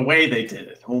 Yeah, but the way they did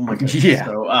it. Oh my god. Yeah.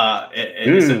 So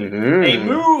it's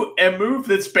a move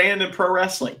that's banned in pro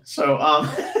wrestling. So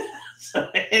So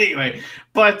anyway,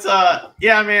 but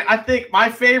yeah, man, I think my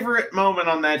favorite moment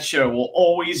on that show will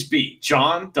always be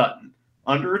John Dutton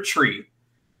under a tree.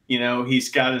 You know, he's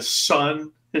got his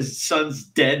son's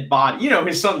dead body. You know,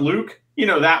 his son Luke. You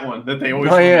know that one that they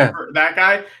always remember, that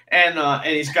guy. And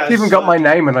he's got. He's even got my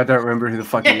name, and I don't remember who the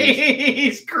fuck he is.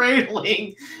 He's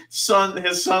cradling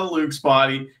his son Luke's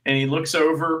body, and he looks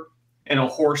over, and a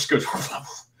horse goes,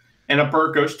 and a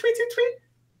bird goes tweet tweet tweet.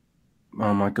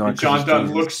 Oh my god! And John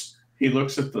Dutton looks. He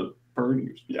looks at the bird and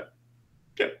he goes,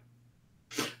 yeah.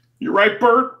 You're right,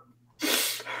 bird.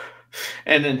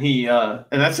 And then and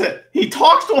that's it. He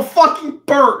talks to a fucking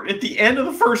bird at the end of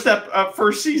the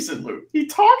first season, Luke. He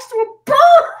talks to a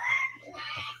bird.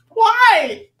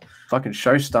 Why?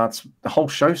 The whole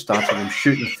show starts with him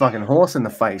shooting a fucking horse in the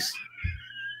face.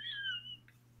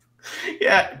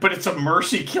 Yeah, but it's a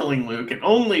mercy killing, Luke, and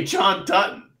only John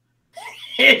Dutton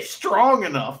is strong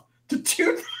enough to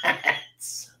do that.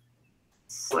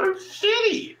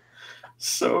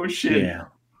 So shitty.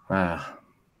 Yeah.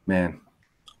 Man.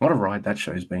 What a ride that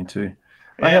show's been too.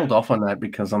 Yeah. I held off on that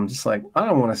because I'm just like, I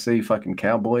don't want to see fucking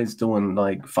cowboys doing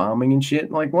like farming and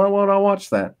shit. Like, why would I watch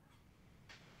that?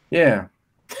 Yeah.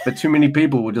 But too many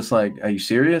people were just like, are you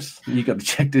serious? You got to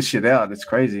check this shit out. It's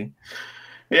crazy.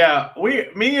 Yeah,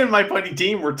 me and my buddy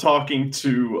Dean were talking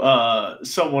to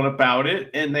someone about it,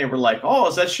 and they were like, "Oh,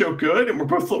 is that show good?" And we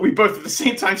both at the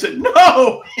same time said,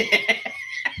 "No."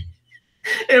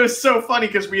 It was so funny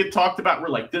because we had talked about, we're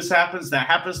like, this happens, that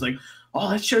happens, like, oh,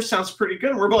 that show sounds pretty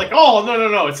good. And we're like, oh,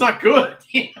 no, it's not good,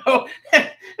 you know. And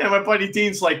my buddy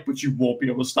Dean's like, but you won't be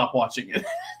able to stop watching it.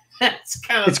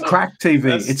 It's crack TV.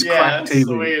 It's crack TV. That's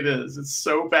the way it is. It's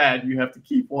so bad you have to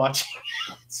keep watching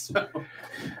it. So.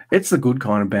 It's the good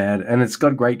kind of bad, and it's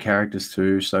got great characters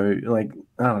too. So, like,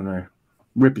 I don't know.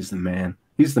 Rip is the man.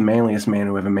 He's the manliest man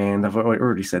who ever manned. I've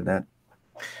already said that.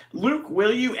 Luke,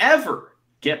 will you ever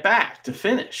get back to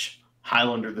finish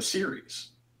Highlander the series?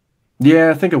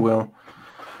 Yeah, I think I will.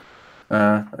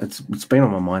 It's been on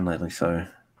my mind lately, so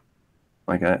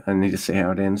like I need to see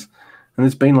how it ends. And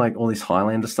there's been like all this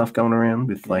Highlander stuff going around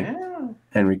with like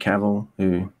Henry Cavill,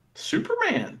 who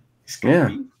Superman.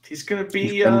 He's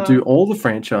gonna do all the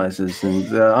franchises,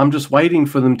 and I'm just waiting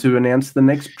for them to announce the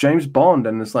next James Bond,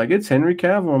 and it's like it's Henry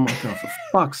Cavill. I'm like, oh, for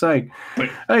fuck's sake!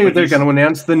 They're going to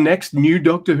announce the next new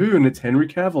Doctor Who, and it's Henry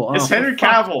Cavill. It's Henry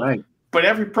Cavill, but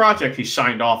every project he's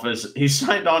signed on as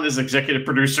executive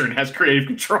producer and has creative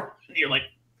control. And you're like,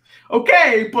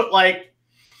 okay, but like,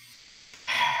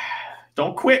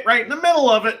 don't quit right in the middle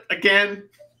of it again.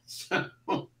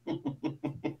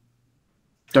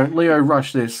 Don't Leo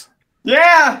rush this.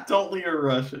 Yeah, don't Leo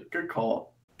rush it. Good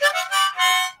call.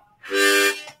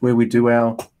 Where we do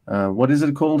our, what is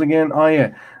it called again? Oh,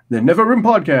 yeah. The Never Room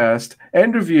Podcast,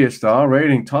 end of year star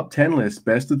rating, top 10 list,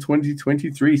 best of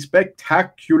 2023,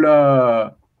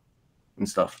 spectacular, and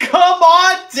stuff. Come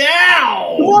on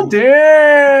down! Come on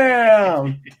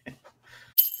down!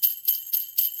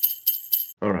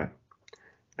 All right.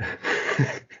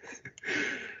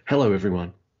 Hello,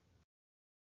 everyone.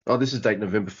 Oh, this is date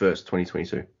November 1st,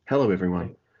 2022. Hello,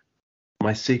 everyone.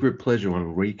 My secret pleasure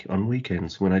on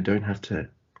weekends when I don't have to.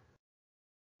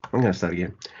 I'm going to start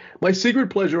again. My secret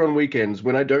pleasure on weekends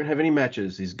when I don't have any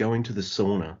matches is going to the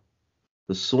sauna.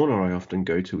 The sauna I often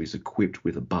go to is equipped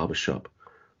with a barbershop.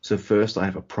 So first I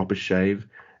have a proper shave,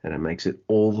 and it makes it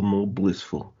all the more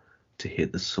blissful to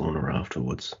hit the sauna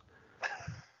afterwards.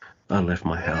 I left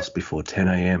my house before 10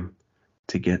 a.m.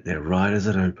 to get there right as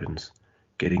it opens.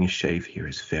 Getting a shave here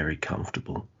is very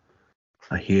comfortable.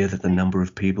 I hear that the number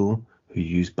of people who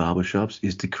use barbershops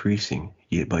is decreasing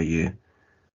year by year,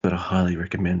 but I highly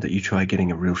recommend that you try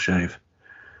getting a real shave.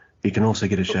 You can also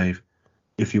get a shave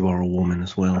if you are a woman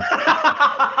as well.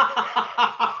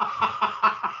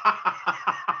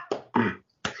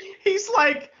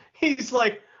 He's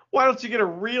like, why don't you get a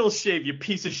real shave, you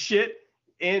piece of shit?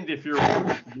 And if you're a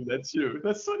woman, you do that too.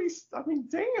 That's what he's. I mean,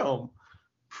 damn.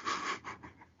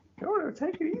 Go on,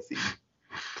 take it easy.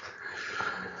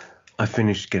 I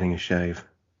finished getting a shave,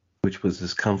 which was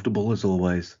as comfortable as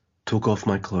always, took off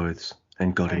my clothes,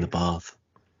 and got in the bath.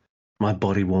 My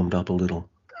body warmed up a little,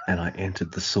 and I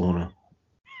entered the sauna.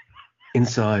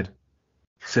 Inside,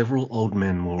 several old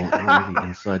men were already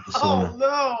inside the sauna. Oh,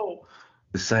 no!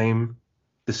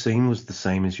 The scene was the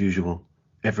same as usual.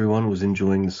 Everyone was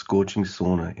enjoying the scorching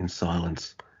sauna in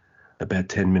silence. About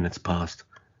 10 minutes passed.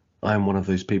 I am one of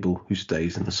those people who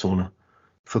stays in the sauna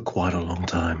for quite a long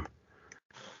time.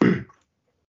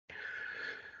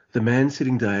 The man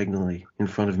sitting diagonally in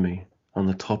front of me on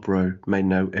the top row made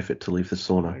no effort to leave the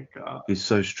sauna. He's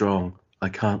so strong, I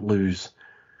can't lose.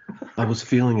 I was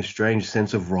feeling a strange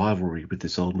sense of rivalry with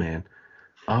this old man.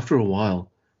 After a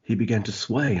while, he began to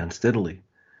sway unsteadily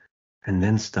and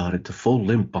then started to fall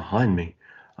limp behind me.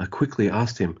 I quickly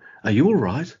asked him, "Are you all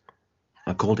right?"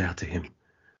 I called out to him.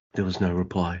 There was no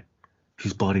reply.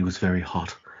 His body was very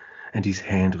hot and his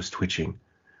hand was twitching.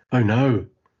 Oh no!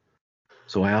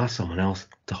 So I asked someone else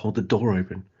to hold the door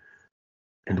open,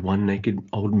 and one naked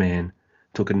old man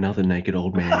took another naked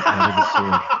old man out of the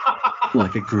sauna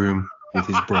like a groom with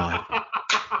his bride.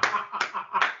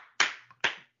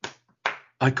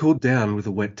 I cooled down with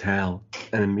a wet towel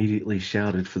and immediately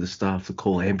shouted for the staff to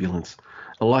call ambulance.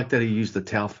 I like that he used the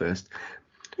towel first.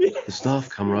 The staff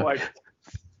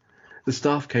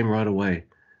came right away,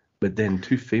 but then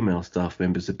 2 female staff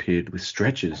members appeared with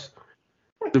stretchers.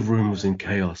 The room was in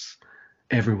chaos.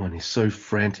 Everyone is so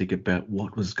frantic about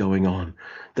what was going on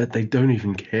that they don't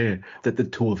even care that the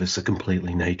 2 of us are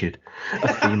completely naked.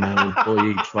 A female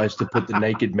employee tries to put the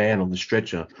naked man on the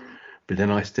stretcher, but then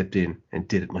I stepped in and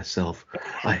did it myself.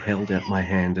 I held out my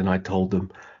hand and I told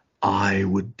them I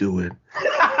would do it.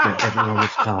 Now everyone was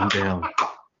calmed down.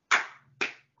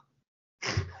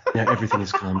 Now everything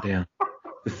is calmed down.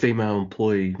 The female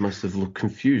employee must have looked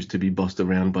confused to be bossed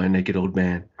around by a naked old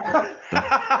man. But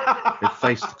her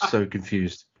face looked so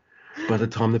confused. By the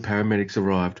time the paramedics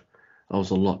arrived, I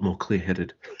was a lot more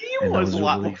clear-headed. And I was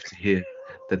relieved to hear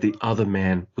that the other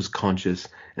man was conscious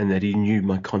and that he knew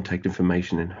my contact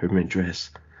information and home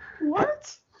address.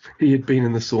 What? He had been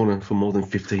in the sauna for more than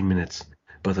 15 minutes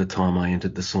by the time I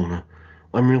entered the sauna.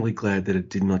 I'm really glad that it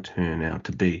did not turn out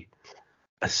to be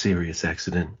a serious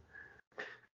accident.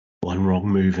 One wrong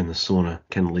move in the sauna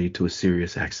can lead to a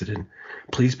serious accident.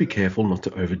 Please be careful not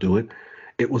to overdo it.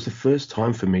 It was the first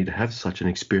time for me to have such an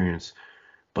experience,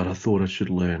 but I thought I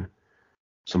should learn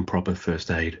some proper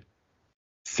first aid.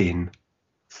 Finn.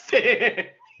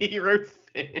 He wrote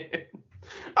Finn.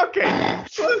 Okay,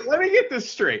 so let me get this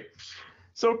straight.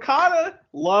 So Okada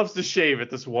loves to shave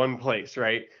at this one place,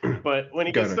 right? But when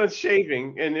he gets done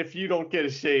shaving, and if you don't get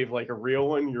a shave like a real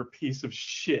one, you're a piece of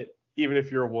shit, even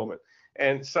if you're a woman.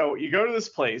 And so you go to this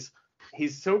place.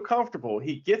 He's so comfortable.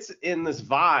 He gets in this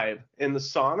vibe in the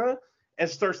sauna and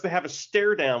starts to have a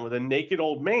stare down with a naked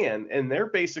old man. And they're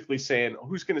basically saying,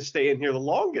 who's going to stay in here the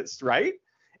longest, right?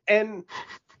 And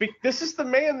this is the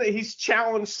man that he's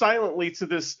challenged silently to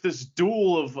this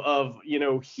duel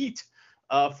of heat,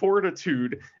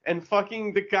 fortitude, and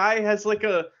fucking the guy has like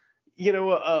a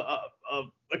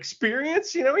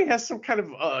experience, he has some kind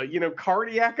of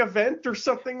cardiac event or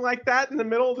something like that in the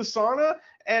middle of the sauna,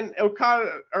 and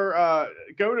Okada or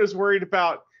Gota's worried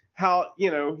about how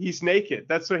he's naked.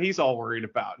 That's what he's all worried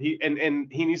about. He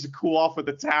needs to cool off with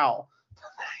a towel.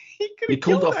 He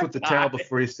cooled off with the towel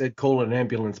before he said call an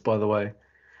ambulance, by the way.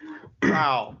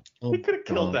 Wow. He could have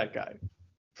killed that guy.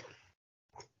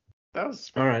 That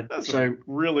was all right. That's so a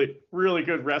really, really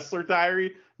good wrestler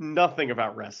diary. Nothing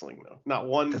about wrestling though. Not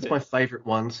one. That's my favorite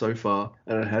one so far,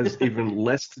 and it has even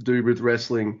less to do with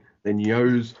wrestling than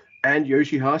Yo's and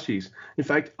Yoshihashi's. In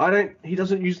fact, he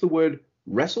doesn't use the word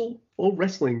wrestle or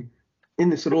wrestling in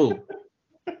this at all,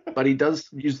 but he does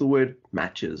use the word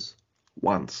matches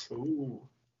once. Ooh,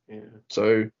 Yeah.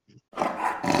 So,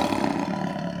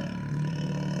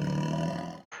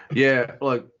 yeah,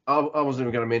 like I wasn't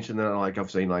even going to mention that. Like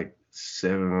I've seen like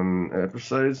 7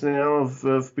 episodes now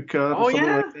of Picard or something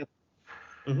like that.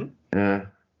 Mm-hmm. Yeah,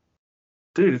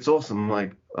 dude, it's awesome.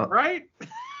 Like, right?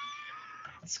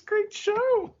 It's a great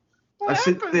show. I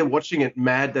sit there watching it,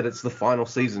 mad that it's the final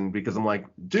season because I'm like,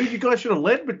 dude, you guys should have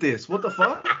led with this. What the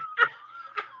fuck?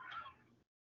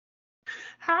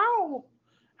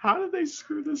 How did they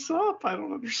screw this up? I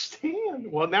don't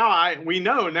understand. Well, we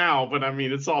know now, but I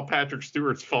mean, it's all Patrick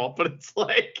Stewart's fault. But it's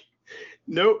like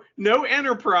no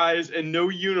Enterprise and no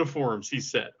uniforms. He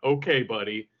said, "Okay,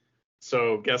 buddy.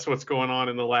 So guess what's going on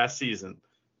in the last season?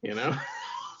 You know."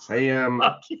 Hey,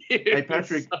 Fuck you. hey,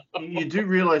 Patrick, you do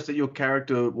realize that your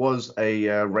character was a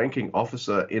ranking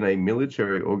officer in a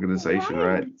military organization,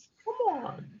 right? Come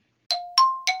on.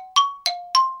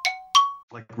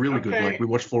 Like really good. Like we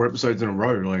watched 4 episodes in a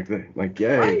row. Like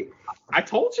yay. Right. I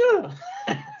told you.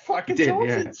 Fucking told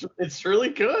yeah. you. It's really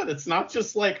good. It's not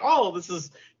just like, oh, this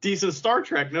is decent Star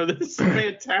Trek. No, this is a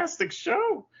fantastic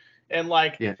show. And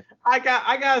like, yeah. I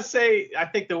gotta say, I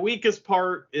think the weakest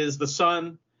part is the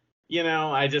son. You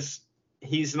know,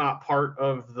 he's not part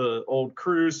of the old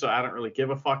crew, so I don't really give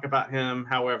a fuck about him.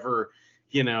 However,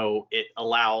 you know, it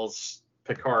allows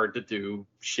Picard to do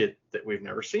shit that we've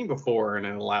never seen before, and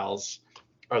it allows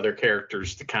other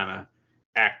characters to kind of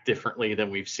act differently than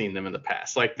we've seen them in the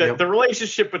past. Like the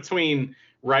relationship between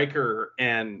Riker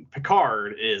and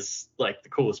Picard is like the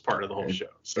coolest part of the whole show.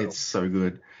 So. It's so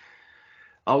good.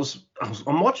 I'm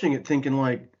watching it thinking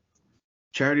like,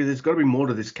 Charity, there's got to be more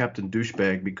to this Captain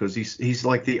Douchebag because he's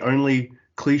like the only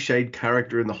cliched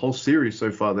character in the whole series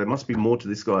so far. There must be more to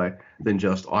this guy than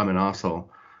just I'm an asshole.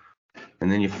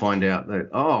 And then you find out that,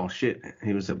 oh shit,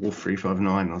 he was at Wolf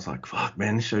 359. I was like, fuck,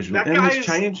 man, this show's really, and he's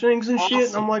changed things and awesome. Shit.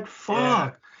 And I'm like,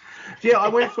 fuck. Yeah, I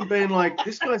went from being like,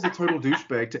 this guy's a total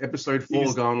douchebag to episode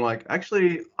 4 going like,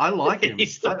 actually, I like him.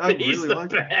 I really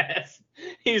like him.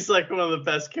 He's like one of the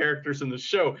best characters in the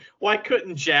show. Why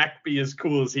couldn't Jack be as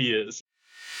cool as he is?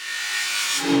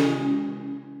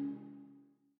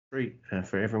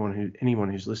 For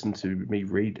anyone who's listened to me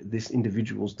read this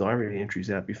individual's diary entries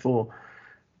out before,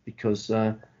 because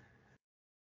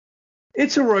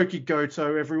it's Hiroki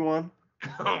Goto, everyone.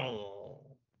 Oh.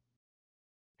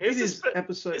 His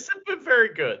episode. It's been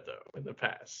very good though in the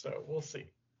past, so we'll see.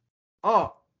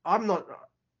 Oh, I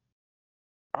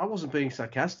wasn't being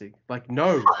sarcastic. Like,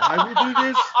 no, I will do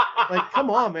this. Like,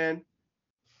 come on, man.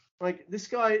 Like, this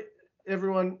guy,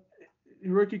 everyone,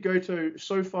 Hiroki Goto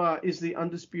so far is the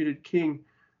undisputed king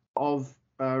of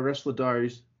Wrestler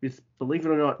Diaries, with, believe it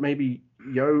or not, maybe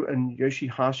Yo and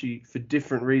Yoshihashi for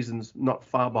different reasons not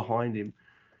far behind him.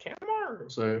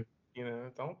 Kanemaru. So, you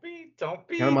know, don't be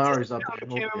Kanemaru's up there.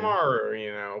 Kanemaru,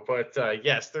 you know, but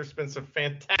yes, there's been some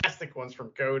fantastic ones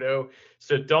from Goto.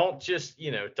 So don't just,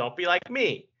 don't be like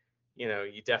me. You know,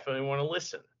 you definitely want to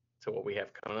listen to what we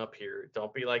have coming up here.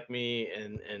 Don't be like me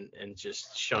and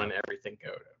just shun everything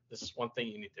Goto. This is one thing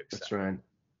you need to accept. That's right.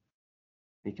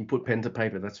 You can put pen to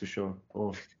paper, that's for sure,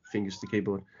 or fingers to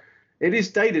keyboard. It is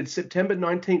dated September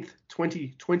 19th,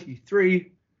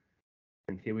 2023.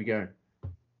 And here we go.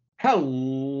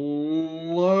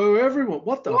 Hello, everyone.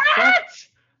 What the fuck?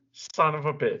 Son of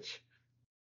a bitch.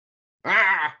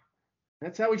 Ah!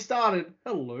 That's how we started.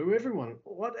 Hello, everyone.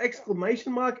 What?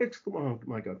 Exclamation mark? Oh,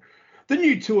 my God. The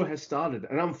new tour has started,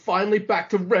 and I'm finally back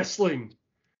to wrestling.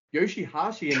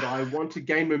 Yoshihashi and I want to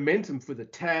gain momentum for the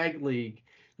Tag League,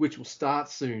 which will start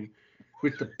soon.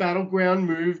 With the battleground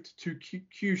moved to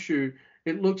Kyushu,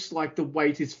 it looks like the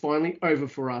wait is finally over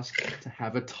for us to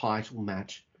have a title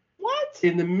match. What?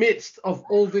 In the midst of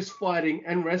all this fighting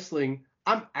and wrestling,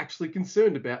 I'm actually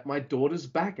concerned about my daughter's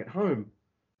back at home.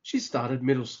 She started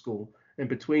middle school, and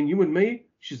between you and me,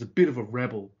 she's a bit of a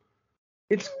rebel.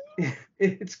 It's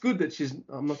good that she's...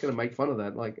 I'm not going to make fun of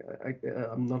that. Like,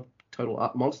 I'm not a total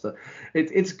art monster.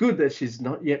 It's good that she's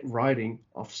not yet riding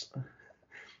off...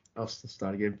 I'll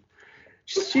start again.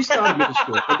 She started middle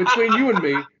school, and between you and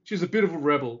me, she's a bit of a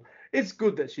rebel. It's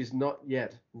good that she's not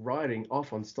yet riding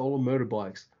off on stolen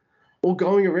motorbikes or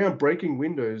going around breaking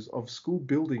windows of school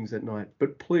buildings at night.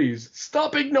 But please,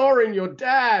 stop ignoring your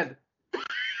dad.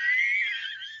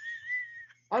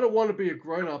 I don't want to be a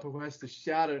grown-up who has to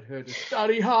shout at her to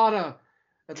study harder.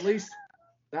 At least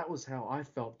that was how I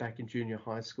felt back in junior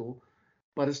high school.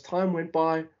 But as time went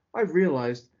by, I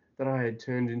realized that I had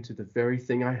turned into the very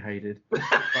thing I hated. But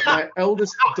my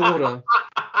eldest daughter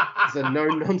is a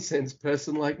no-nonsense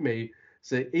person like me,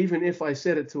 so even if I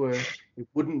said it to her, it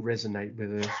wouldn't resonate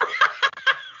with her.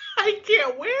 I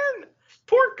can't win.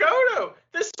 Poor Goto.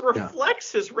 This reflects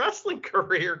affects his wrestling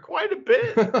career quite a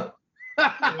bit. You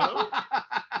know?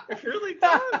 It really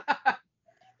does.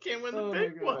 Can't win the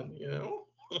big one, you know?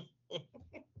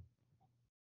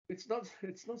 It's not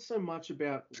so much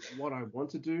about what I want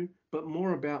to do, but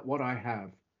more about what I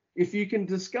have. If you can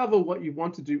discover what you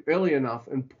want to do early enough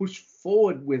and push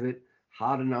forward with it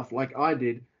hard enough like I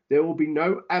did, there will be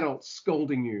no adults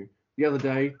scolding you. The other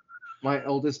day, my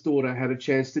eldest daughter had a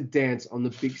chance to dance on the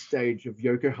big stage of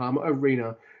Yokohama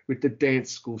Arena with the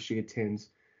dance school she attends.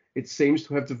 It seems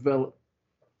to have developed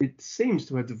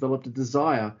a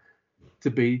desire to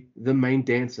be the main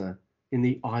dancer in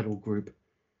the idol group.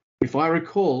 If I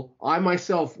recall, I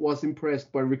myself was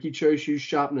impressed by Riki Choshu's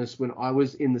sharpness when I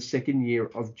was in the second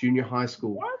year of junior high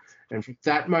school. What? And from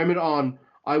that moment on,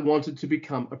 I wanted to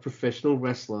become a professional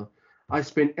wrestler. I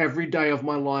spent every day of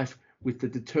my life with the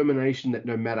determination that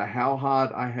no matter how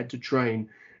hard I had to train,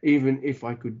 even if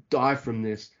I could die from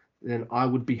this, then I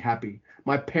would be happy.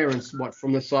 My parents watched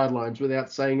from the sidelines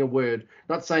without saying a word,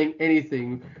 not saying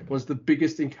anything, was the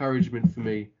biggest encouragement for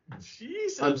me.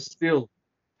 Jesus. I'm still,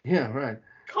 yeah, right.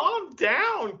 Calm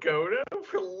down, Goto.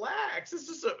 Relax. This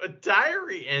is a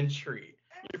diary entry.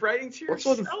 You're writing to What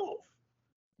yourself. sort of-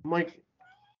 Mike,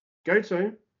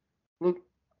 Goto, look,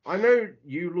 I know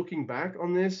you looking back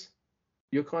on this,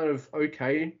 you're kind of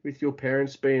okay with your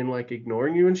parents being like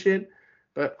ignoring you and shit,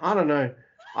 but I don't know.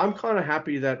 I'm kind of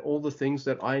happy that all the things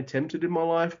that I attempted in my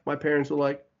life, my parents were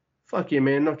like, fuck you,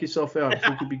 man, knock yourself out. I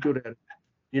think you'd be good at it.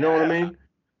 You know what I mean?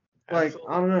 Like,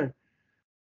 Absolutely. I don't know.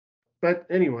 But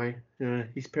anyway,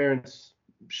 his parents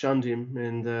shunned him,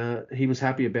 and he was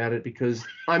happy about it because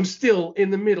I'm still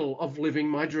in the middle of living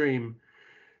my dream.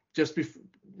 Just before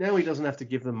now, he doesn't have to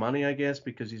give them money, I guess,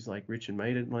 because he's like rich and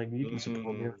made it. Like, you can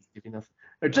support me, I don't have to give you nothing.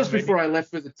 Just maybe- before I left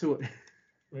for the tour.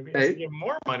 Maybe he has to give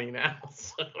more money now.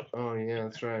 So. Oh yeah,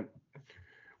 that's right.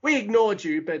 We ignored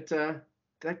you, but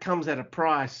that comes at a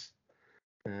price.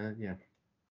 Yeah,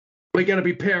 we're gonna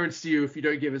be parents to you if you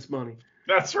don't give us money.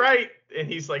 That's right. And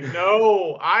he's like,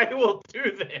 no, I will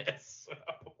do this.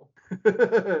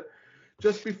 So.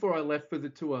 Just before I left for the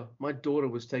tour, my daughter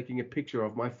was taking a picture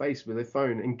of my face with her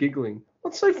phone and giggling.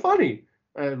 What's so funny?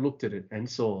 I looked at it and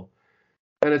saw.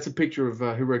 And it's a picture of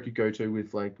Hiroki Goto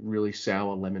with like really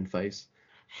sour lemon face.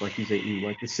 Like he's eating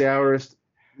like the sourest,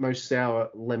 most sour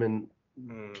lemon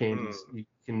candies you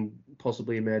can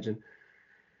possibly imagine.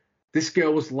 This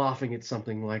girl was laughing at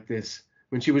something like this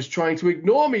when she was trying to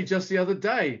ignore me just the other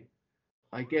day.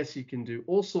 I guess you can do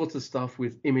all sorts of stuff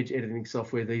with image editing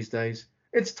software these days.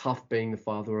 It's tough being the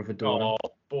father of a daughter.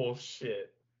 Oh,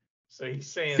 bullshit. So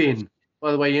he's saying Finn.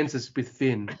 By the way, he enters with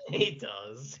Finn. He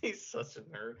does. He's such a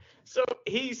nerd. So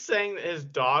he's saying that his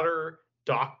daughter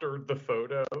doctored the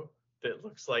photo that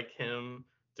looks like him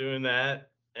doing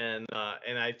that. And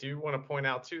I do want to point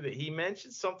out too that he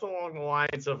mentioned something along the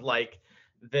lines of like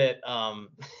that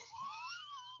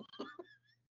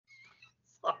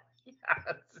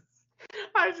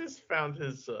I just found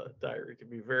his diary to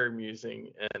be very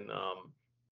amusing, and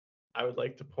I would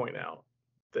like to point out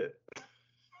that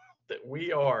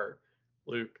we are,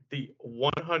 Luke, the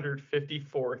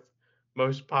 154th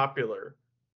most popular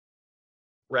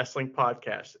wrestling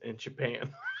podcast in Japan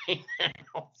right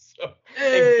now. So,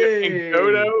 Hey! and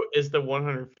Goto is the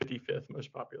 155th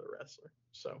most popular wrestler.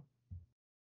 So,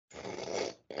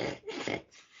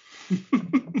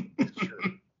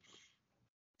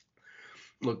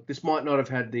 Look, this might not have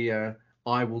had the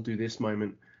I will do this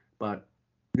moment, but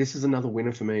this is another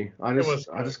winner for me. I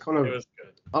just kind of. It was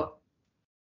good.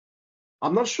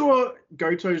 I'm not sure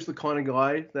Goto's the kind of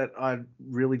guy that I'd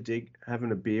really dig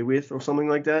having a beer with or something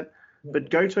like that. But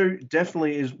Goto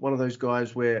definitely is one of those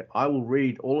guys where I will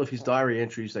read all of his diary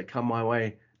entries that come my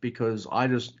way because I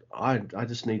just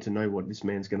need to know what this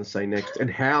man's going to say next and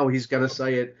how he's going to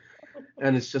say it.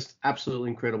 And it's just absolutely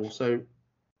incredible. So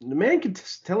the man can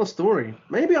tell a story.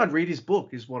 Maybe I'd read his book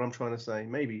is what I'm trying to say.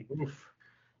 Maybe. Oof.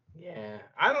 Yeah.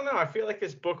 I don't know. I feel like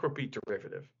his book would be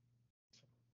derivative.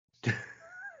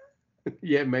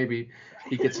 Yeah, maybe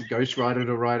he gets a ghostwriter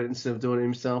to write it instead of doing it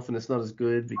himself, and it's not as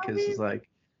good because it's like.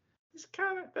 He's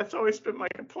kind of, that's always been my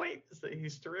complaint, is that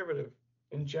he's derivative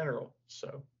in general.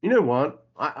 So You know what?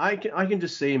 I can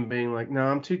just see him being like, no,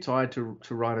 I'm too tired to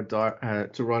write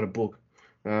a book.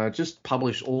 Just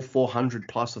publish all 400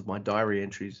 plus of my diary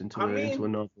entries into a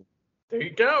novel. There you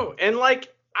go. And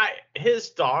like his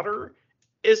daughter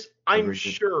is, I'm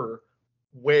sure,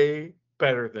 way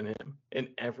better than him in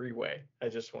every way. I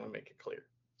just want to make it clear.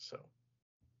 So.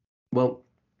 Well,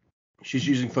 she's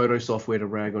using photo software to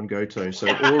rag on Goto, so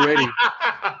already.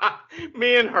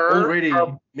 Me and her. Already,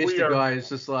 Mr. Guy is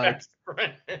just like,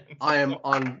 I am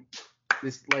on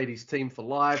this lady's team for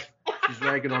life. She's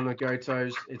ragging on the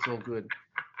Gotos. It's all good.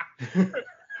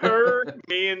 Her,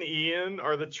 me, and Ian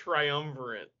are the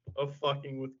triumvirate of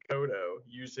fucking with Kodo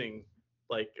using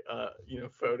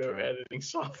photo editing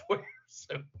software.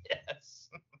 So yes.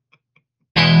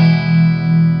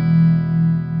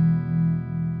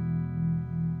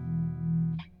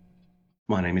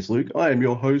 My name is Luke. I am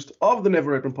your host of the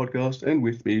Never Open podcast, and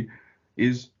with me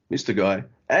is Mr. Guy.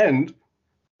 And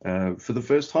for the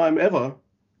first time ever,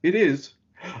 it is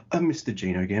Mr.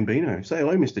 Gino Gambino. Say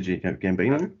hello, Mr. Gino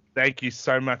Gambino. Thank you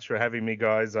so much for having me,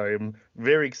 guys. I am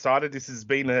very excited. This has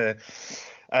been a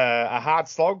hard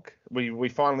slog. We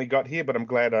finally got here, but I'm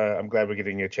glad we're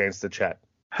getting a chance to chat.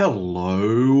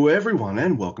 Hello, everyone,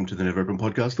 and welcome to the Never Open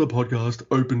podcast, the podcast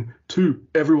open to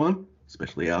everyone,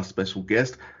 especially our special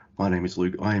guest. My name is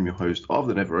Luke. I am your host of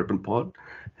the Never Open pod,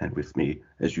 and with me,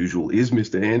 as usual, is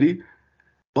Mr. Andy.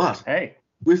 But Hey.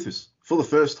 with us, for the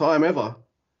first time ever,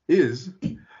 is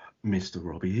Mr.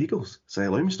 Robbie Eagles. Say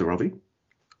hello, Mr. Robbie.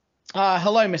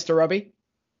 Hello, Mr. Robbie.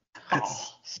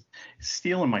 Oh,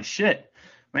 stealing my shit,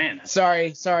 man.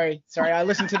 Sorry. I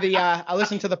listened to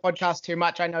the podcast too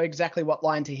much. I know exactly what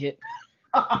line to hit.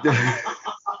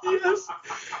 Yes.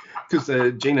 Because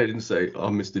Gino didn't say, "Oh,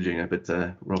 Mr. Gino," but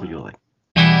Robbie, you're like.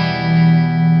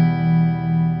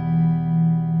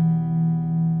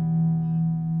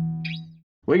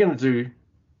 We're going to do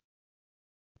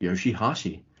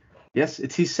Yoshihashi. Yes,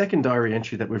 it's his second diary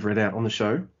entry that we've read out on the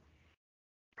show.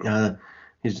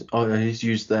 He's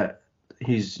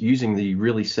using the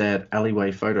really sad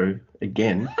alleyway photo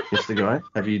again, Mr. Guy.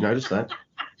 Have you noticed that?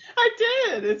 I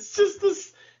did. It's just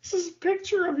this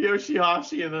picture of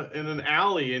Yoshihashi in an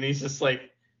alley, and he's just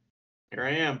like, here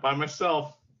I am by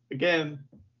myself again.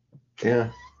 Yeah,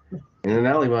 in an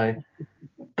alleyway.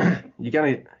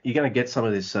 You're gonna get some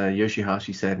of this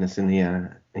Yoshihashi sadness in the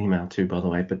email too, by the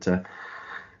way. But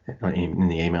not in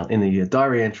the email, in the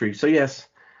diary entry. So yes,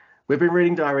 we've been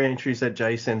reading diary entries that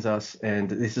Jay sends us, and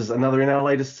this is another in our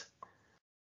latest,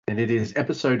 and it is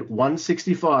episode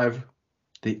 165.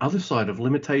 The other side of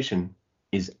limitation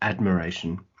is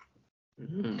admiration.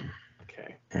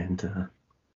 Okay. And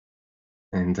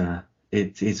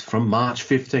it is from March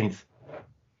 15th,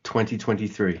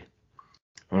 2023.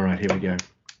 All right, here we go.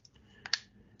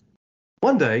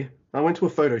 One day, I went to a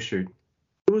photo shoot.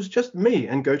 It was just me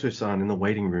and Goto-san in the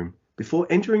waiting room. Before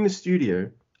entering the studio,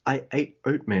 I ate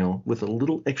oatmeal with a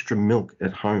little extra milk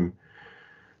at home.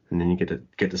 And then you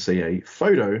get to see a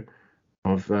photo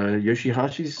of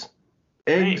Yoshihashi's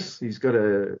eggs. He's got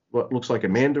what looks like a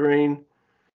mandarin.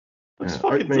 Looks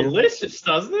fucking oatmeal. delicious,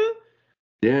 doesn't it?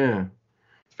 Yeah.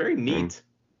 It's very neat.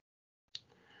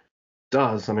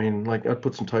 Does. I mean, like, I'd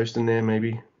put some toast in there,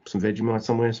 maybe some Vegemite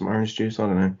somewhere, some orange juice, I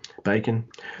don't know, bacon.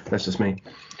 That's just me.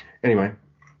 Anyway,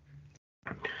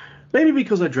 maybe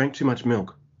because I drank too much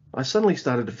milk, I suddenly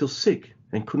started to feel sick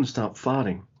and couldn't stop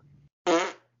farting.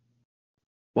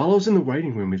 While I was in the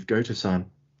waiting room with Goto-san,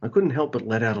 I couldn't help but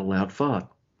let out a loud fart.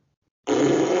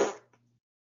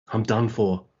 I'm done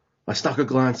for. I stuck a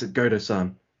glance at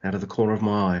Goto-san out of the corner of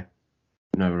my eye.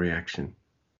 No reaction.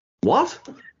 What?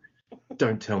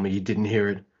 Don't tell me you didn't hear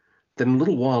it. Then a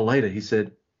little while later he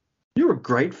said, "You're a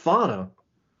great farter."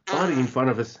 Farting in front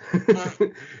of us.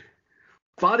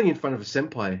 Farting in front of a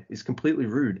senpai is completely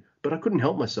rude, but I couldn't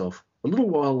help myself. A little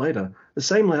while later, the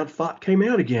same loud fart came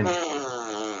out again.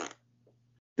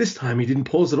 This time he didn't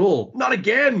pause at all. "Not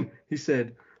again," he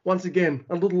said. Once again,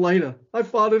 a little later, I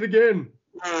farted again.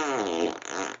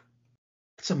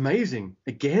 It's amazing.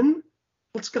 Again?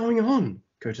 What's going on?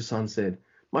 Goto-san said.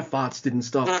 My farts didn't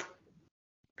stop.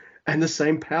 And the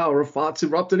same power of farts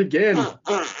erupted again.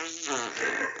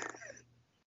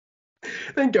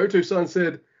 Then Goto-san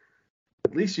said,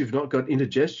 "At least you've not got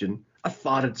indigestion. I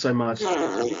farted so much."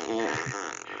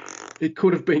 It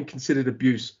could have been considered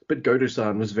abuse, but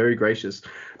Goto-san was very gracious.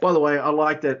 By the way, I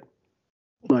like that,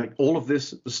 like, all of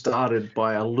this started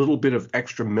by a little bit of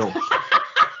extra milk.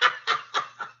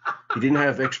 He didn't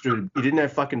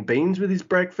have fucking beans with his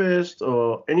breakfast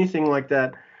or anything like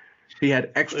that. He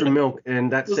had extra milk,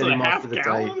 and that set him off for the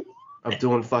day of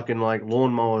doing fucking like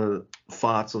lawnmower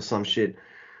farts or some shit.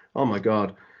 Oh my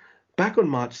God. Back on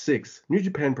March 6th, New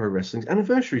Japan Pro Wrestling's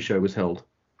anniversary show was held.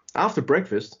 After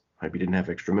breakfast, hope he didn't have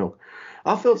extra milk,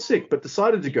 I felt sick but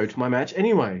decided to go to my match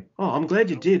anyway. Oh, I'm glad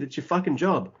you did. It's your fucking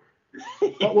job.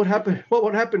 What would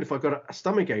happen if I got a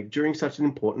stomachache during such an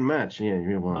important match?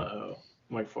 Yeah, well. Uh-oh.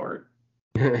 My fart.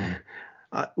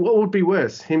 What would be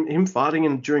worse, him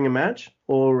farting during a match,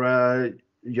 or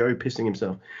Yo pissing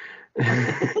himself?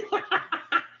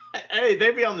 Hey,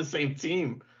 they'd be on the same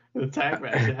team in the tag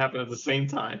match. It happened at the same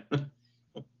time.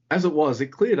 As it was, it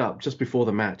cleared up just before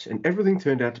the match, and everything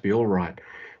turned out to be all right.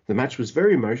 The match was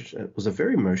a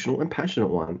very emotional and passionate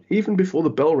one. Even before the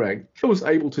bell rang, I was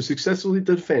able to successfully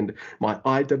defend my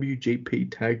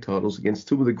IWGP tag titles against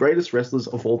two of the greatest wrestlers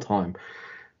of all time.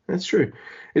 That's true.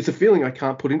 It's a feeling I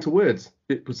can't put into words.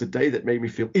 It was a day that made me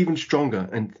feel even stronger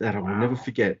and that I will never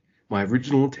forget my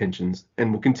original intentions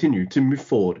and will continue to move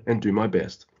forward and do my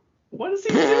best. What is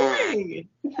he doing?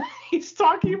 He's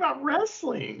talking about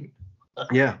wrestling.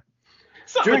 Yeah.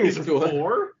 During this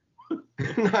tour.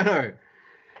 No.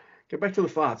 Get back to the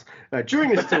farts.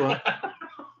 During this tour,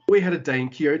 we had a day in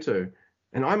Kyoto,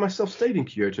 and I myself stayed in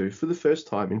Kyoto for the first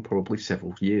time in probably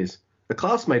several years. A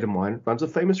classmate of mine runs a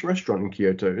famous restaurant in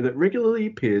Kyoto that regularly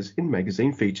appears in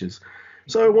magazine features,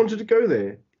 so I wanted to go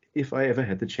there if I ever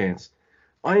had the chance.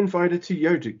 I invited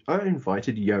Yo to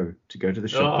go to the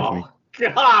shop with me.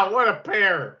 God, what a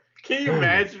pair! Can you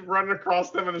imagine running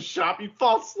across them in a shop? You'd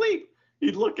fall asleep.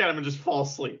 You'd look at him and just fall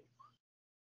asleep.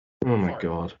 Oh my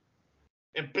God.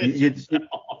 And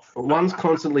One's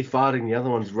constantly farting, the other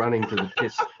one's running to the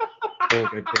piss. Oh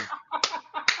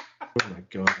my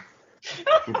God.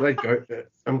 I'm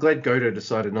glad Goto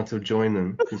decided not to join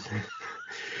them.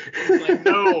 Like,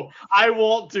 no, I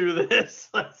won't do this.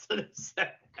 That's what it says.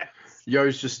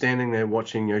 Yo's just standing there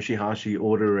watching Yoshihashi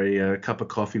order a cup of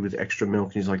coffee with extra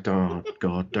milk. He's like, oh,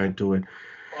 God, don't do it.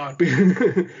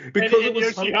 Because and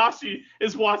Yoshihashi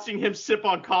is watching him sip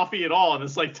on coffee at all, and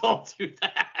it's like, don't do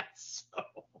that. So.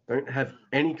 Don't have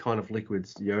any kind of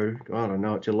liquids, Yo. God, I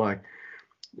know what you like.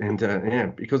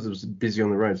 And because it was busy on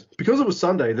the roads. Because it was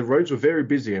Sunday, the roads were very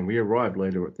busy, and we arrived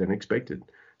later than expected.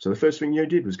 So the first thing Yo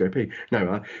did was go pee.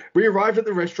 We arrived at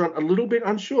the restaurant a little bit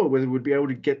unsure whether we'd be able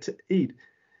to get to eat,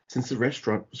 since the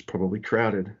restaurant was probably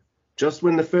crowded. Just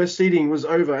when the first seating was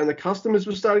over and the customers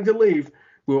were starting to leave,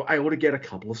 we were able to get a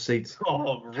couple of seats.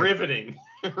 Oh, riveting.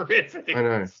 Riveting. I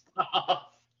know. Stuff.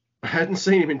 I hadn't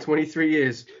seen him in 23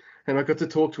 years, and I got to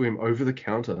talk to him over the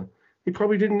counter. He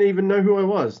probably didn't even know who I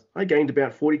was. I gained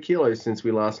about 40 kilos since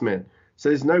we last met, so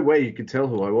there's no way he could tell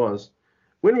who I was.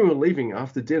 When we were leaving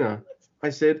after dinner, I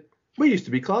said, we used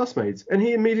to be classmates, and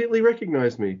he immediately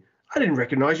recognized me. I didn't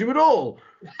recognize you at all,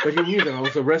 but he knew that I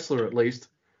was a wrestler at least.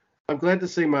 I'm glad to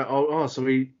see my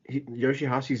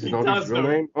Yoshihashi's not his real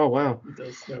name. Oh wow. He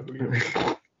does know who you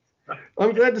are.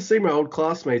 I'm glad to see my old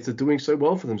classmates are doing so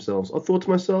well for themselves. I thought to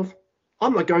myself,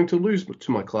 I'm not going to lose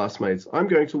to my classmates. I'm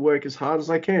going to work as hard as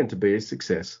I can to be a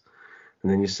success.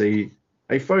 And then you see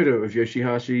a photo of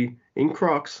Yoshihashi in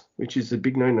Crocs, which is a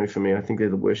big no-no for me. I think they're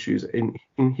the worst shoes in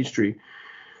history.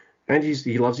 And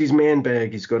he loves his man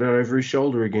bag. He's got it over his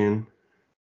shoulder again.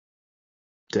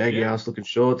 Daggy ass looking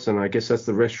shorts, and I guess that's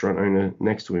the restaurant owner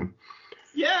next to him.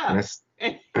 Yeah.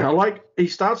 He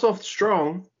starts off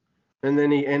strong, and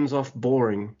then he ends off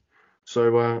boring.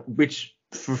 So, which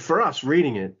for us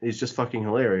reading it is just fucking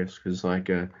hilarious, because we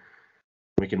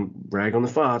can rag on the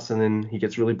farts, and then he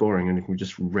gets really boring, and we can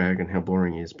just rag on how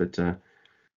boring he is. But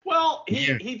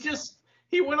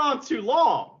he went on too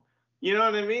long. You know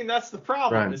what I mean? That's the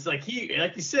problem. Right. It's like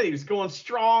like you said, he was going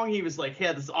strong. He was like, he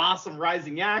had this awesome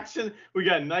rising action. We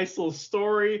got a nice little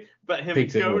story about him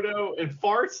and Goto and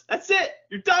farts. That's it.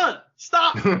 You're done.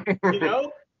 Stop.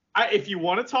 If you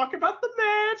want to talk about the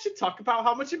match and talk about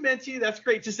how much it meant to you, that's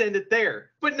great. Just end it there.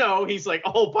 But no, he's like,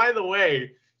 oh, by the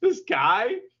way, this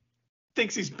guy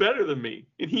thinks he's better than me,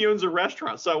 and he owns a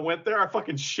restaurant. So I went there. I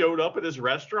fucking showed up at his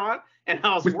restaurant, and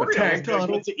I was worried I was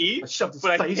going to eat,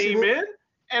 but I came in.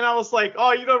 And I was like,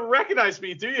 oh, you don't recognize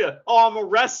me, do you? Oh, I'm a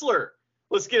wrestler.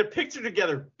 Let's get a picture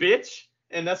together, bitch.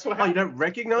 And that's what happened. Oh, you don't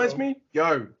recognize me?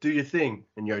 Yo, do your thing.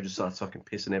 And Yo just starts fucking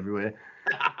pissing everywhere.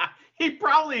 He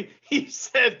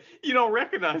said, you don't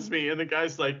recognize me. And the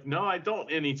guy's like, no, I don't.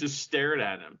 And he just stared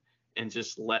at him and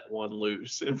just let one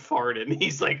loose and farted. And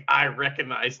he's like, I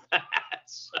recognize that.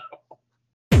 So.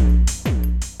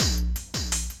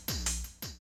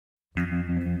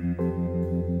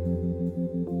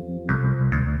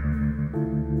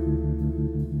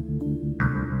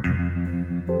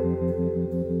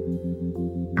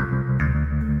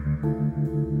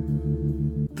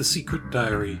 The Secret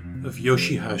Diary of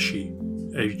Yoshihashi,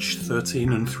 aged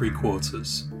 13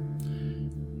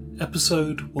 3/4.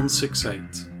 Episode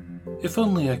 168. If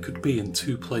only I could be in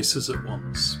two places at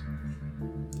once.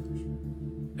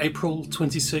 April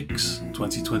 26,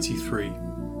 2023.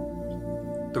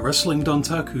 The Wrestling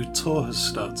Dontaku tour has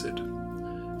started.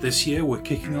 This year we're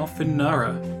kicking off in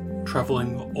Nara,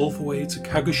 travelling all the way to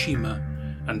Kagoshima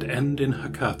and end in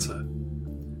Hakata.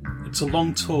 It's a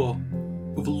long tour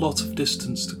with a lot of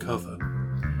distance to cover.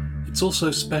 It's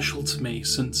also special to me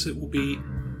since it will be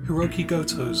Hiroki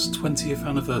Goto's 20th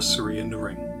anniversary in the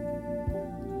ring.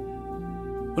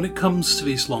 When it comes to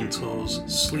these long tours,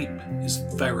 sleep is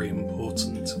very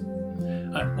important.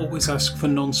 I always ask for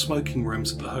non-smoking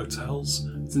rooms at the hotels,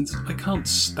 since I can't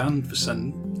stand the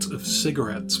scent of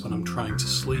cigarettes when I'm trying to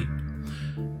sleep.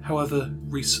 However,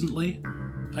 recently,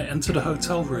 I entered a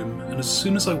hotel room, and as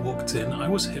soon as I walked in, I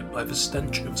was hit by the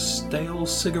stench of stale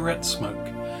cigarette smoke,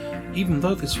 even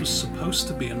though this was supposed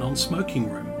to be a non-smoking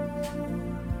room.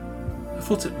 I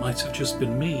thought it might have just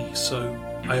been me, so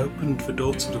I opened the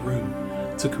door to the room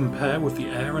to compare with the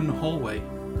air in the hallway.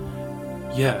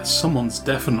 Yeah, someone's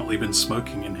definitely been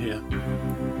smoking in here.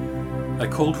 I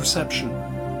called reception.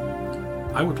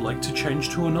 I would like to change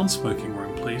to a non-smoking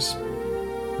room, please.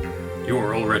 You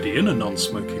are already in a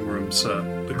non-smoking room,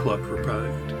 sir, the clerk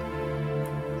replied.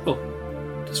 Well,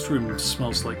 this room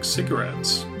smells like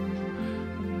cigarettes.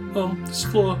 Well, this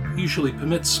floor usually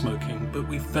permits smoking, but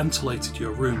we've ventilated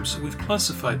your room, so we've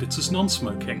classified it as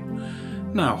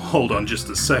non-smoking. Now, hold on just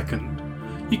a second.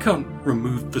 You can't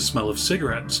remove the smell of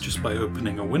cigarettes just by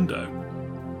opening a window.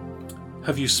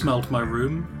 Have you smelled my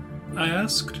room? I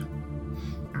asked.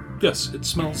 Yes, it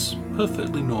smells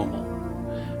perfectly normal.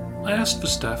 I asked the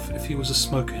staff if he was a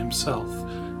smoker himself,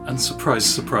 and surprise,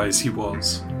 surprise, he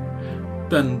was.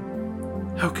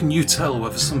 Then, how can you tell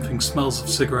whether something smells of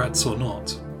cigarettes or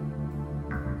not?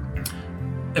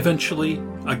 Eventually,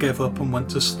 I gave up and went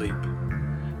to sleep.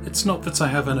 It's not that I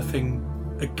have anything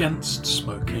against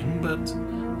smoking, but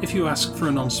if you ask for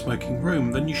a non-smoking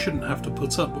room, then you shouldn't have to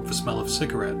put up with the smell of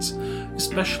cigarettes,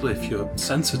 especially if you're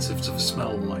sensitive to the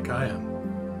smell like I am.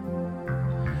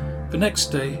 The next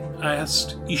day, I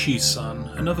asked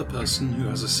Ishii-san, another person who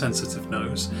has a sensitive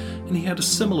nose, and he had a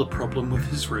similar problem with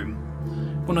his room.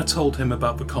 When I told him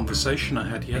about the conversation I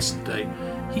had yesterday,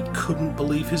 he couldn't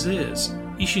believe his ears.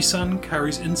 Ishii-san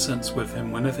carries incense with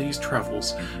him whenever he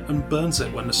travels, and burns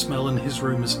it when the smell in his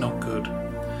room is not good.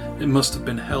 It must have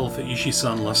been hell for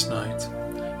Ishii-san last night.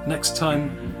 Next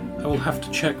time, I will have to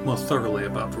check more thoroughly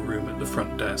about the room at the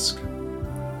front desk.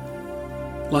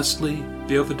 Lastly,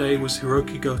 the other day was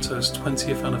Hiroki Goto's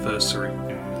 20th anniversary.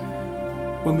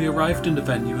 When we arrived in the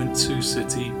venue in Tsu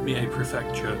City, Mie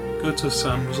Prefecture,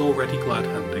 Goto-san was already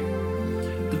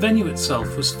glad-handing. The venue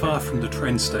itself was far from the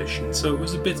train station, so it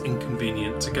was a bit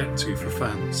inconvenient to get to for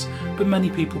fans, but many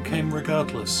people came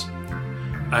regardless.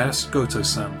 I asked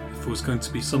Goto-san if there was going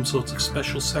to be some sort of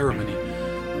special ceremony,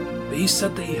 but he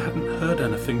said that he hadn't heard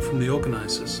anything from the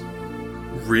organisers.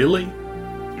 Really?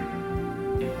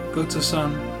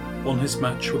 Goto-san won his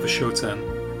match with a shoten,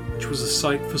 which was a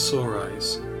sight for sore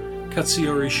eyes.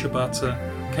 Katsuyori Shibata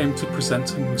came to present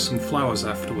him with some flowers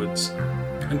afterwards,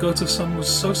 and Goto-san was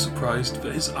so surprised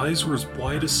that his eyes were as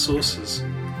wide as saucers.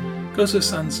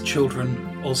 Goto-san's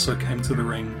children also came to the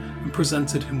ring and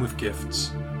presented him with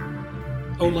gifts.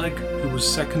 Oleg, who was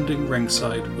seconding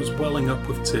ringside, was welling up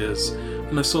with tears,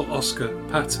 and I saw Oscar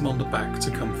pat him on the back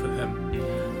to comfort him.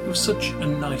 It was such a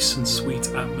nice and sweet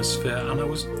atmosphere, and I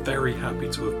was very happy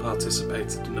to have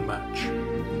participated in the match.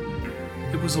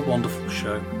 It was a wonderful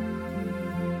show.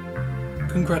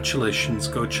 Congratulations,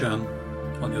 Go-chan,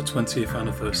 on your 20th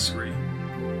anniversary.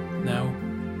 Now,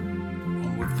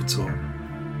 on with the tour.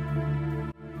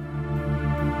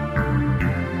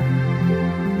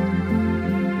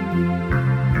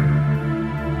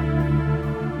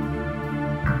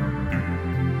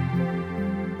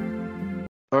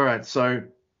 All right, so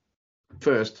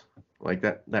first, like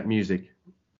that music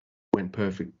went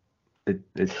perfect. It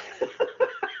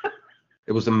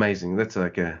it was amazing. That's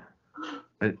like a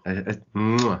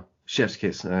chef's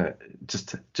kiss. Just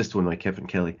to annoy Kevin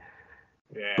Kelly.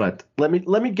 Yeah. But let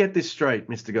me get this straight,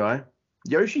 Mr. Guy.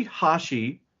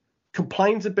 Yoshihashi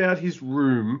complains about his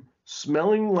room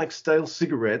smelling like stale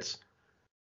cigarettes,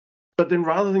 but then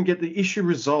rather than get the issue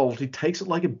resolved, he takes it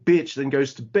like a bitch, then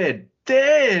goes to bed.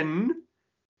 Then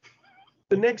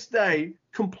the next day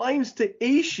complains to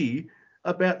Ishii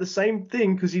about the same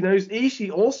thing because he knows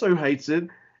Ishii also hates it,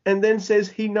 and then says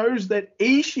he knows that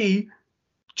Ishii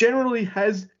generally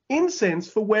has incense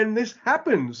for when this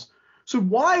happens. So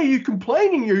why are you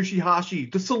complaining, Yoshihashi?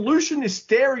 The solution is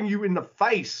staring you in the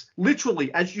face,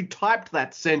 literally, as you typed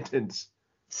that sentence.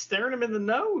 Staring him in the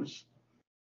nose.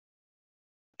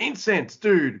 Incense,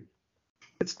 dude.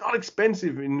 It's not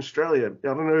expensive in Australia. I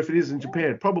don't know if it is in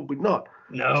Japan. Probably not.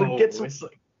 No, So get some, it's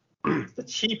like it's the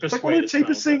cheapest it's like way one of the to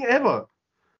cheapest smell thing ever.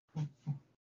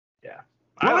 Yeah.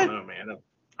 I don't know, man.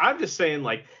 I'm just saying,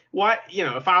 like, why,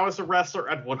 if I was a wrestler,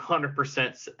 I'd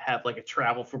 100% have like a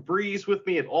travel Febreze with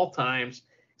me at all times.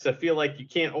 Because I feel like you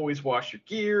can't always wash your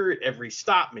gear at every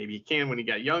stop. Maybe you can when you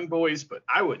got young boys, but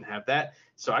I wouldn't have that.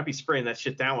 So I'd be spraying that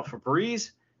shit down with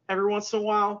Febreze every once in a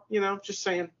while. Just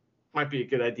saying, might be a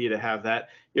good idea to have that.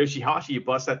 Yoshihashi, you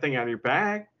bust that thing out of your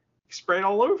bag. spray it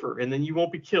all over, and then you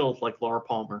won't be killed like Laura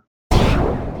Palmer.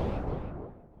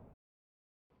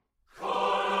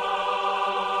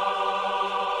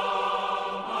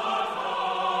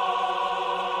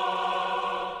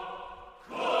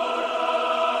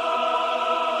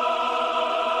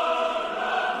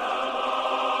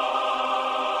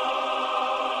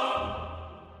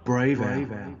 Brave out.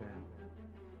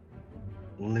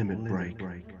 Limit break.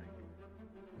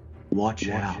 Watch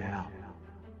out.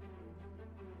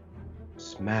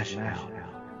 Smash out.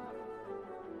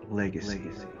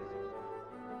 Legacy.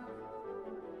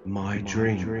 My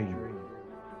dream.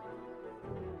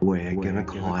 We're gonna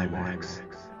climax.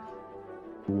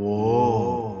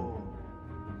 Whoa.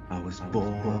 I was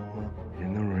born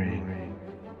in the ring.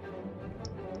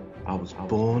 I was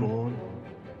born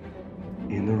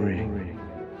in the ring.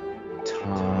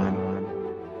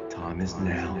 Time is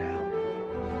now.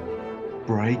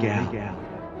 Break out.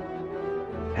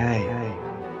 Hey.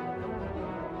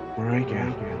 Break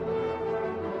out.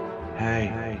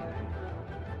 Hey.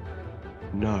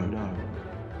 No.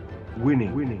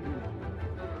 Winning.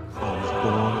 I was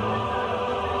born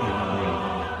in the ring.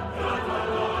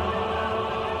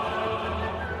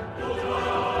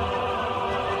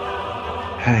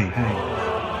 Hey.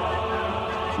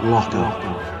 Lock up.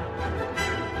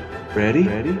 Ready?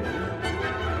 And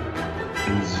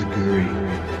Zaguri.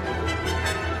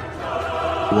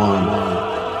 1,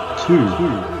 2.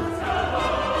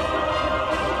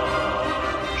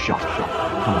 Shot.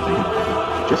 Come on, baby.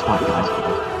 Just fight, guys.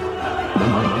 No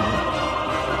mind.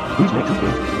 Who's next?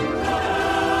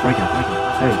 Break out.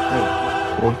 Hey.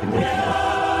 Born in the ring.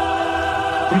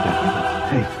 Break out.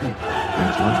 Hey.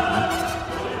 There's one.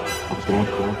 I was born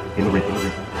in the ring.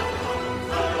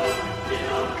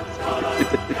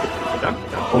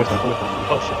 Almost done.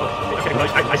 Oh shit. Okay,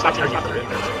 I stopped here after it.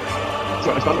 So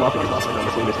I started laughing last time.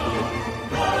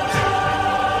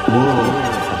 Whoa.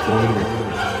 I was born in the ring.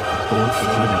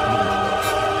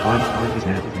 Time is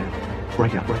now.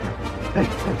 Break out. Hey.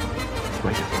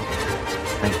 Break out.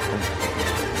 Hey.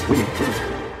 Winning.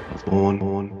 I was born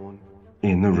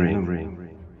in the ring.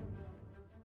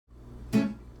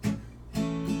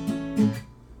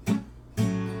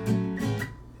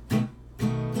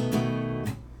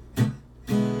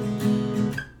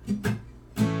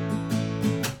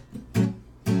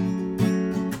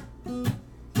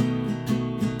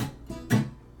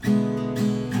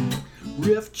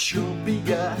 Ref Chumpy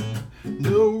got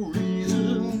no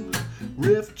reason.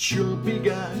 Ref Chumpy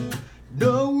got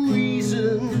no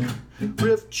reason.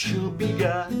 Ref Chumpy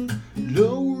got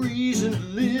no reason to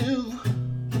live.